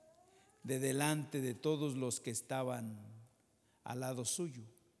de delante de todos los que estaban al lado suyo,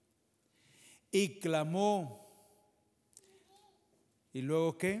 y clamó. ¿Y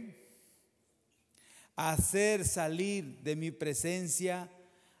luego qué? Hacer salir de mi presencia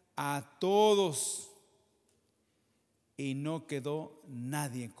a todos, y no quedó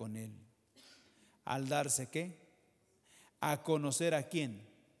nadie con él. Al darse ¿qué? A conocer ¿a quién?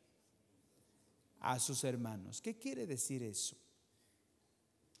 A sus hermanos. ¿Qué quiere decir eso?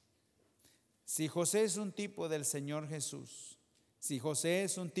 Si José es un tipo del Señor Jesús,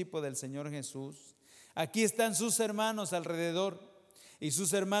 Aquí están sus hermanos alrededor y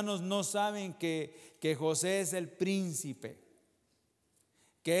sus hermanos no saben que José es el príncipe,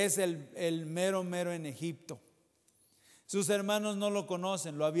 que es el mero en Egipto. Sus hermanos no lo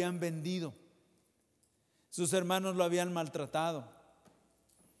conocen, lo habían vendido. Sus hermanos lo habían maltratado.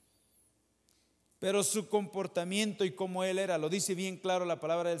 Pero su comportamiento y cómo él era, lo dice bien claro la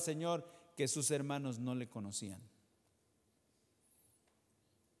palabra del Señor, que sus hermanos no le conocían.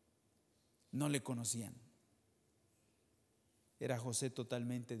 No le conocían. Era José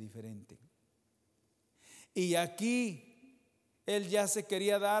totalmente diferente. Y aquí él ya se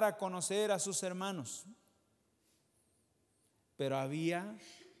quería dar a conocer a sus hermanos. Pero había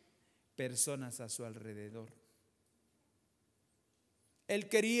personas a su alrededor. Él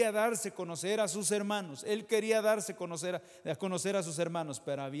quería darse a conocer a sus hermanos. Él quería darse a conocer a sus hermanos,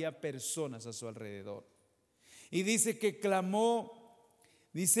 pero había personas a su alrededor. Y dice que clamó,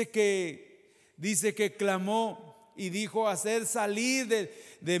 dice que clamó y dijo: hacer salir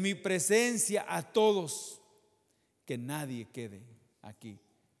de mi presencia a todos, que nadie quede aquí,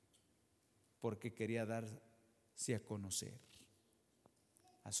 porque quería darse a conocer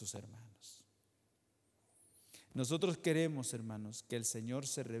a sus hermanos. Nosotros queremos, hermanos, que el Señor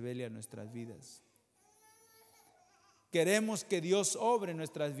se revele a nuestras vidas. Queremos que Dios obre en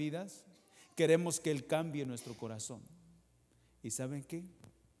nuestras vidas. Queremos que Él cambie nuestro corazón. ¿Y saben qué?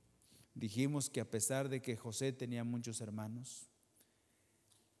 Dijimos que a pesar de que José tenía muchos hermanos,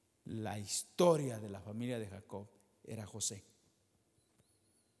 la historia de la familia de Jacob era José.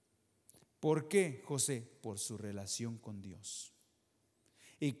 ¿Por qué José? Por su relación con Dios.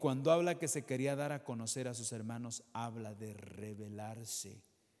 Y cuando habla que se quería dar a conocer a sus hermanos, habla de revelarse,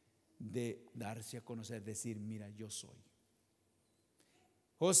 de darse a conocer, decir: mira, yo soy.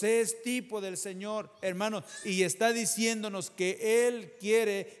 José es tipo del Señor, hermanos, y está diciéndonos que Él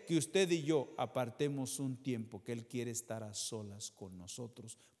quiere que usted y yo apartemos un tiempo, que Él quiere estar a solas con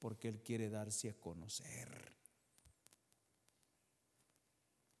nosotros, porque Él quiere darse a conocer.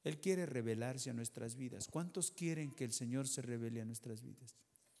 Él quiere revelarse a nuestras vidas. ¿Cuántos quieren que el Señor se revele a nuestras vidas?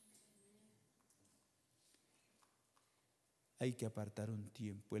 Hay que apartar un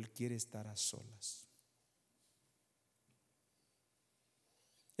tiempo. Él quiere estar a solas.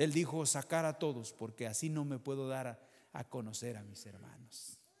 Él dijo: sacar a todos, porque así no me puedo dar a conocer a mis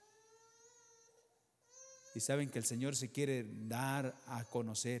hermanos. Y saben que el Señor se quiere dar a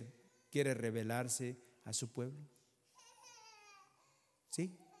conocer, quiere revelarse a su pueblo.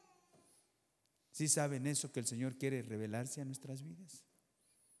 ¿Sí? ¿Sí saben eso, que el Señor quiere revelarse a nuestras vidas?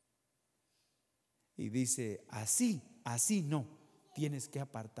 Y dice: así no, tienes que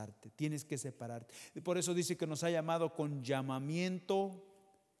apartarte, tienes que separarte. Y por eso dice que nos ha llamado con llamamiento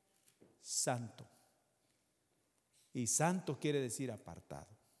santo. Y santo quiere decir apartado,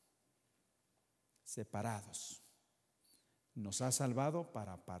 separados. Nos ha salvado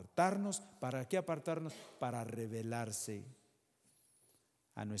para apartarnos. ¿Para qué apartarnos? Para revelarse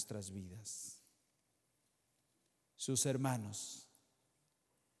a nuestras vidas. Sus hermanos,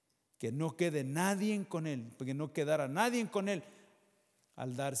 que no quede nadie con él, porque no quedara nadie con él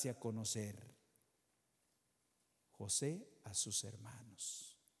al darse a conocer José a sus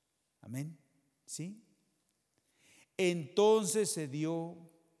hermanos. Amén. ¿Sí? Entonces se dio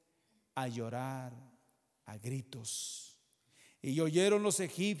a llorar a gritos, y oyeron los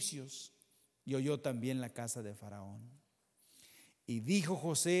egipcios, y oyó también la casa de Faraón. Y dijo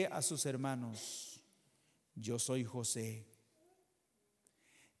José a sus hermanos: yo soy José.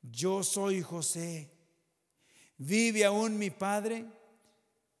 Yo soy José. ¿Vive aún mi padre?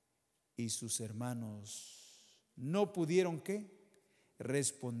 Y sus hermanos no pudieron ¿qué?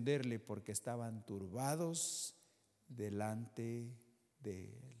 Responderle, porque estaban turbados delante de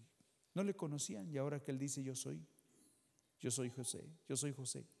él. No le conocían, y ahora que él dice: yo soy José, yo soy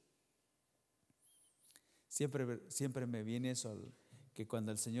José. Siempre me viene eso, que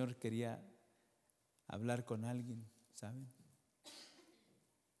cuando el Señor quería hablar con alguien, ¿saben?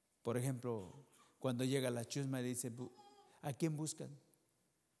 Por ejemplo, cuando llega la chusma y dice: ¿a quién buscan?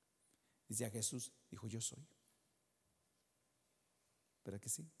 Dice: a Jesús. Dijo: yo soy. ¿Verdad que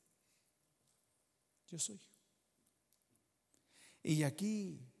sí? Yo soy. Y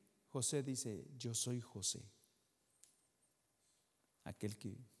aquí José dice: yo soy José, aquel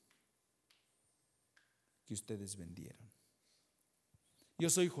que ustedes vendieron. Yo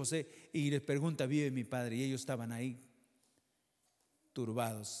soy José. Y les pregunta: ¿vive mi padre? Y ellos estaban ahí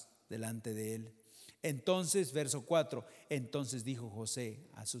turbados delante de él. Entonces, verso 4, entonces dijo José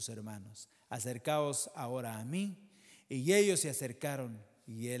a sus hermanos: acercaos ahora a mí. Y ellos se acercaron,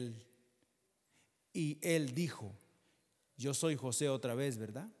 y él dijo: yo soy José otra vez,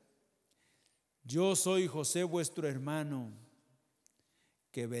 ¿verdad? yo soy José vuestro hermano,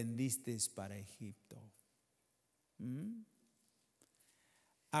 que vendisteis para Egipto.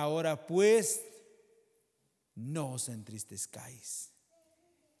 Ahora pues, no os entristezcáis,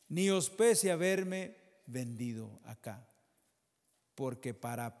 ni os pese haberme vendido acá, porque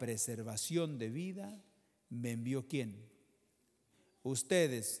para preservación de vida me envió ¿quién?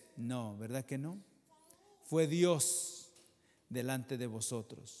 Ustedes. No, ¿verdad que no? Fue Dios delante de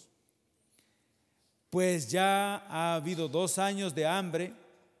vosotros. Pues ya ha habido 2 años de hambre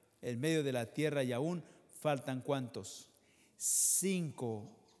en medio de la tierra, y aún faltan ¿cuántos?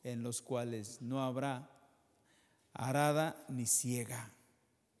 5, en los cuales no habrá arada ni siega.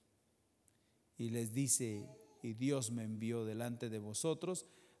 Y les dice: y Dios me envió delante de vosotros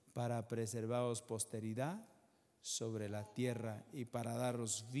para preservaros posteridad sobre la tierra y para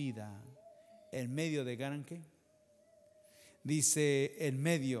daros vida en medio de gran ¿qué? Dice, en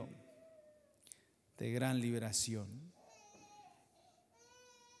medio de gran liberación.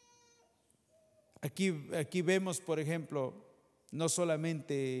 Aquí vemos, por ejemplo, no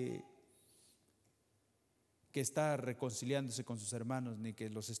solamente que está reconciliándose con sus hermanos, ni que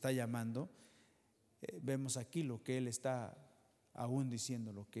los está llamando. Vemos aquí lo que él está aún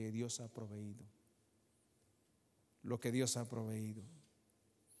diciendo, lo que Dios ha proveído. Lo que Dios ha proveído.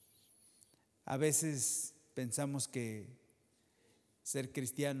 A veces pensamos que ser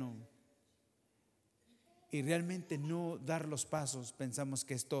cristiano y realmente no dar los pasos, pensamos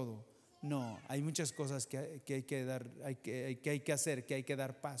que es todo. No, hay muchas cosas que hay que dar, que hay que hacer, que hay que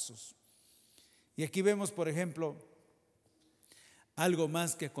dar pasos. Y aquí vemos, por ejemplo, algo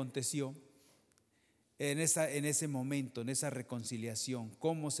más que aconteció en ese momento, en esa reconciliación,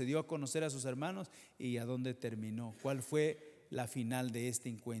 cómo se dio a conocer a sus hermanos y a dónde terminó, cuál fue la final de este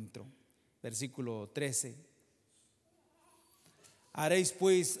encuentro. Versículo 13. Haréis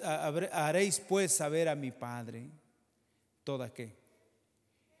pues saber a mi Padre toda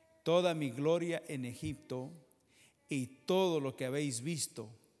mi gloria en Egipto y todo lo que habéis visto,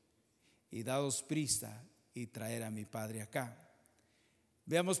 y daos prisa y traer a mi Padre acá.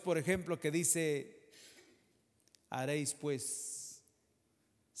 Veamos, por ejemplo, que dice: haréis pues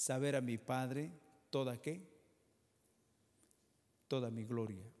saber a mi Padre toda mi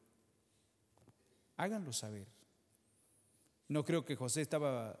gloria. Háganlo saber. No creo que José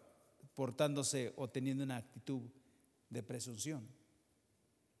estaba portándose o teniendo una actitud de presunción.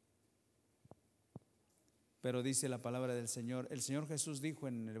 Pero dice la palabra del Señor, el Señor Jesús dijo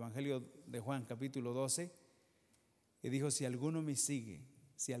en el Evangelio de Juan capítulo 12, y dijo: si alguno me sigue,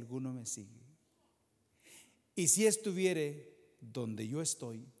 y si estuviere donde yo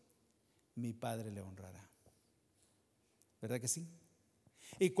estoy, mi Padre le honrará. ¿Verdad que sí?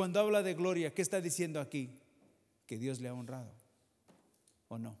 Y cuando habla de gloria, ¿qué está diciendo aquí? Que Dios le ha honrado,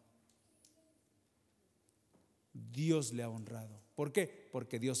 ¿o no? Dios le ha honrado. ¿Por qué?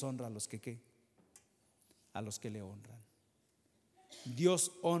 Porque Dios honra a los que ¿qué? A los que le honran.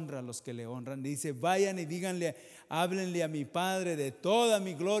 Dios honra a los que le honran. Dice: vayan y díganle, háblenle a mi Padre de toda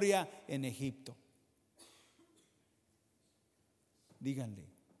mi gloria en Egipto. Díganle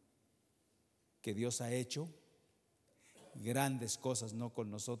que Dios ha hecho grandes cosas, no con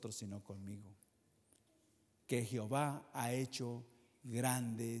nosotros, sino conmigo. Que Jehová ha hecho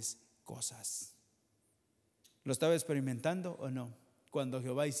grandes cosas. ¿Lo estaba experimentando o no? Cuando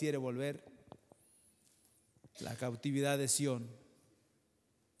Jehová hiciere volver la cautividad de Sión.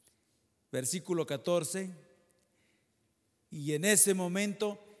 Versículo 14. Y en ese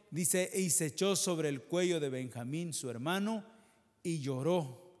momento dice: y se echó sobre el cuello de Benjamín su hermano y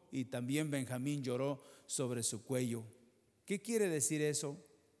lloró, y también Benjamín lloró sobre su cuello. ¿Qué quiere decir eso?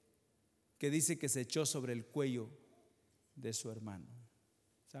 Que dice que se echó sobre el cuello de su hermano.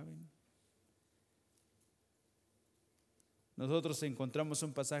 ¿Saben? Nosotros encontramos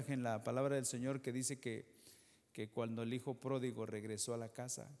un pasaje en la palabra del Señor que dice que cuando el hijo pródigo regresó a la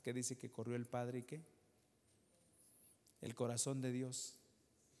casa, ¿qué dice? Que corrió el padre y ¿qué? El corazón de Dios,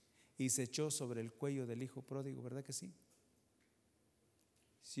 y se echó sobre el cuello del hijo pródigo. ¿Verdad que sí?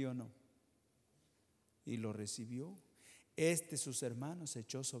 ¿Sí o no? Y lo recibió. Sus hermanos, se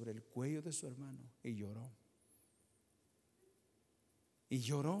echó sobre el cuello de su hermano y lloró. Y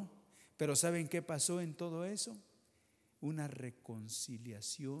lloró. Pero ¿saben qué pasó en todo eso? Una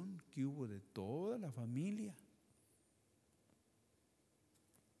reconciliación que hubo de toda la familia.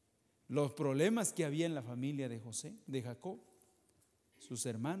 Los problemas que había en la familia de Jacob, sus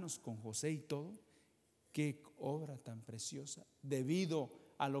hermanos con José y todo, qué obra tan preciosa, debido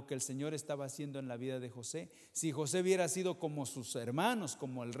a lo que el Señor estaba haciendo en la vida de José. Si José hubiera sido como sus hermanos,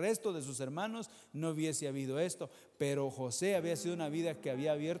 como el resto de sus hermanos, no hubiese habido esto. Pero José había sido una vida que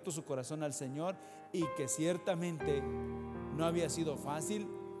había abierto su corazón al Señor y que ciertamente no había sido fácil,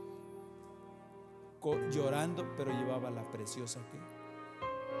 llorando, pero llevaba la preciosa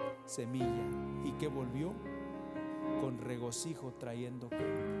semilla, y que volvió con regocijo trayendo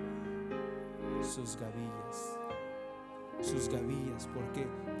sus gavillas. Sus gavillas, ¿por qué?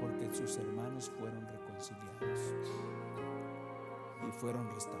 Porque sus hermanos fueron reconciliados y fueron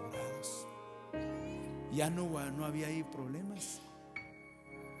restaurados. Ya no había ahí problemas.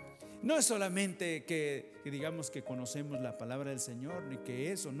 No es solamente que digamos que conocemos la palabra del Señor, ni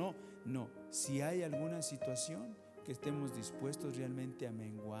que eso, no. Si hay alguna situación que estemos dispuestos realmente a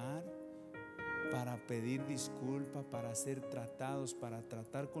menguar, para pedir disculpa, para ser tratados, para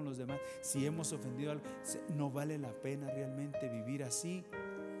tratar con los demás. Si hemos ofendido a alguien, no vale la pena realmente vivir así,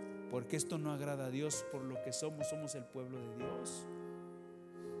 porque esto no agrada a Dios. Por lo que somos el pueblo de Dios.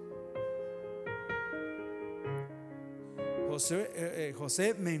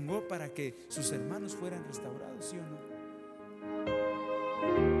 José menguó para que sus hermanos fueran restaurados, ¿sí o no?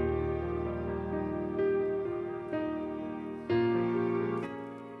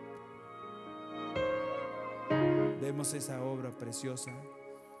 Vemos esa obra preciosa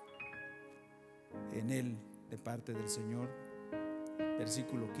en él de parte del Señor.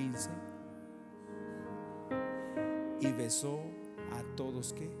 Versículo 15. Y besó a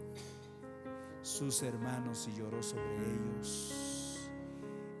todos sus hermanos y lloró sobre ellos.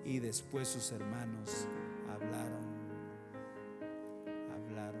 Y después sus hermanos hablaron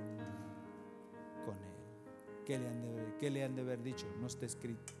con él. ¿Qué le han de haber dicho? No está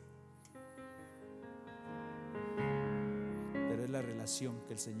escrito. Pero es la relación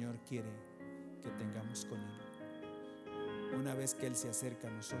que el Señor quiere que tengamos con Él. Una vez que Él se acerca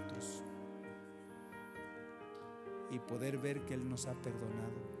a nosotros y poder ver que Él nos ha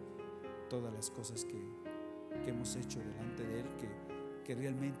perdonado todas las cosas que hemos hecho delante de Él, que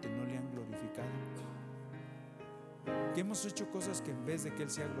realmente no le han glorificado, que hemos hecho cosas que en vez de que Él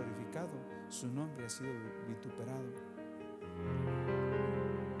sea glorificado, su nombre ha sido vituperado.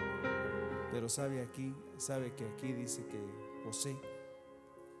 Pero sabe que aquí dice que José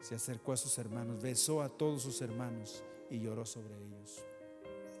se acercó a sus hermanos, besó a todos sus hermanos y lloró sobre ellos.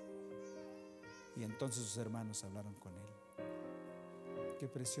 Y entonces sus hermanos hablaron con él. Qué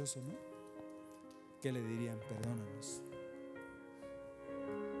precioso, ¿no? ¿Qué le dirían? Perdónanos.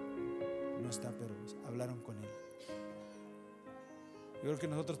 No está, pero hablaron con él. Yo creo que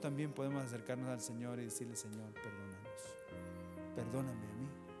nosotros también podemos acercarnos al Señor y decirle: Señor, perdónanos. Perdóname a mí.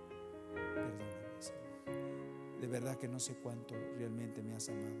 Perdóname, Señor. De verdad que no sé cuánto realmente me has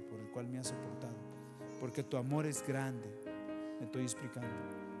amado, por el cual me has soportado, porque tu amor es grande. Me estoy explicando.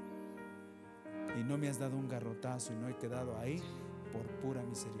 Y no me has dado un garrotazo y no he quedado ahí por pura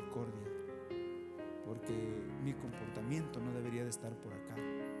misericordia, porque mi comportamiento no debería de estar por acá.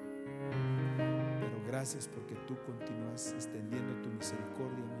 Pero gracias porque tú continúas extendiendo tu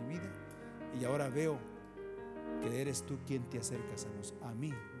misericordia en mi vida, y ahora veo que eres tú quien te acercas a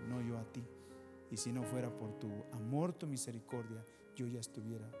mí, no yo a ti. Y si no fuera por tu amor, tu misericordia, yo ya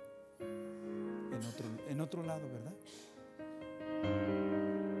estuviera en otro lado, ¿verdad?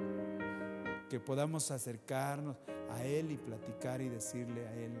 Que podamos acercarnos a Él y platicar y decirle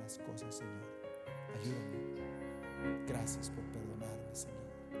a Él las cosas: Señor, ayúdame. Gracias por perdonarme, Señor.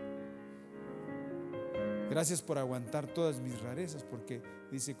 Gracias por aguantar todas mis rarezas, porque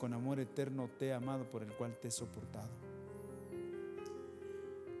dice: con amor eterno te he amado, por el cual te he soportado.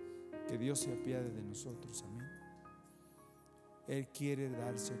 Que Dios se apiade de nosotros, amén. Él quiere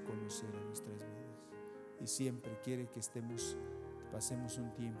darse a conocer a nuestras vidas y siempre quiere que pasemos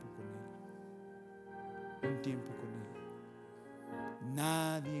un tiempo con Él. Un tiempo con Él.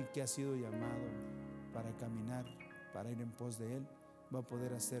 Nadie que ha sido llamado para caminar, para ir en pos de Él, va a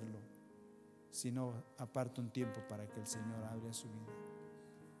poder hacerlo si no aparta un tiempo para que el Señor abra su vida.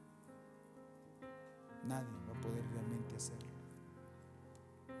 Nadie va a poder realmente hacerlo.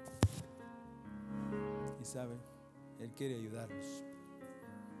 Y sabe, Él quiere ayudarnos.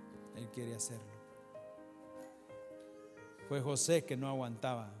 Él quiere hacerlo. Fue José que no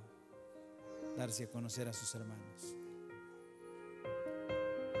aguantaba darse a conocer a sus hermanos.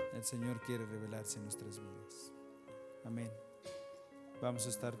 El Señor quiere revelarse en nuestras vidas. Amén. Vamos a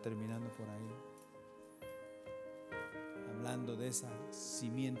estar terminando por ahí, hablando de esa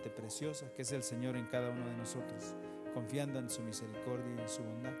simiente preciosa que es el Señor en cada uno de nosotros, confiando en su misericordia y en su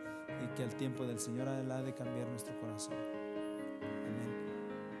bondad, y que al tiempo del Señor ha de cambiar nuestro corazón.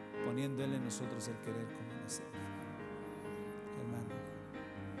 Amén. Poniendo Él en nosotros el querer como el hacer. Hermano,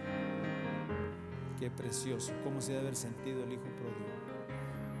 Qué precioso, cómo se debe haber sentido el hijo pródigo.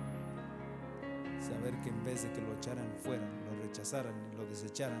 Saber que en vez de que lo echaran fuera, lo rechazaran y lo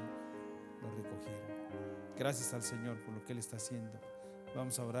desecharan, lo recogieron. Gracias al Señor por lo que Él está haciendo.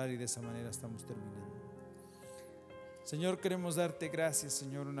 Vamos a orar y de esa manera estamos terminando. Señor, queremos darte gracias,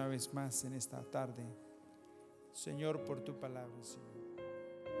 Señor, una vez más en esta tarde. Señor, por tu palabra, Señor.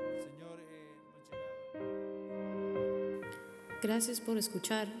 Gracias por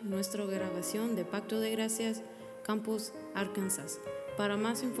escuchar nuestra grabación de Pacto de Gracias, Campus, Arkansas. Para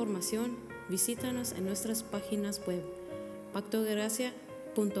más información, visítanos en nuestras páginas web,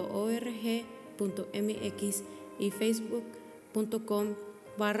 pactodegracia.org.mx y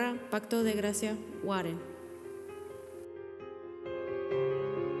facebook.com/Pacto de Gracia Warren.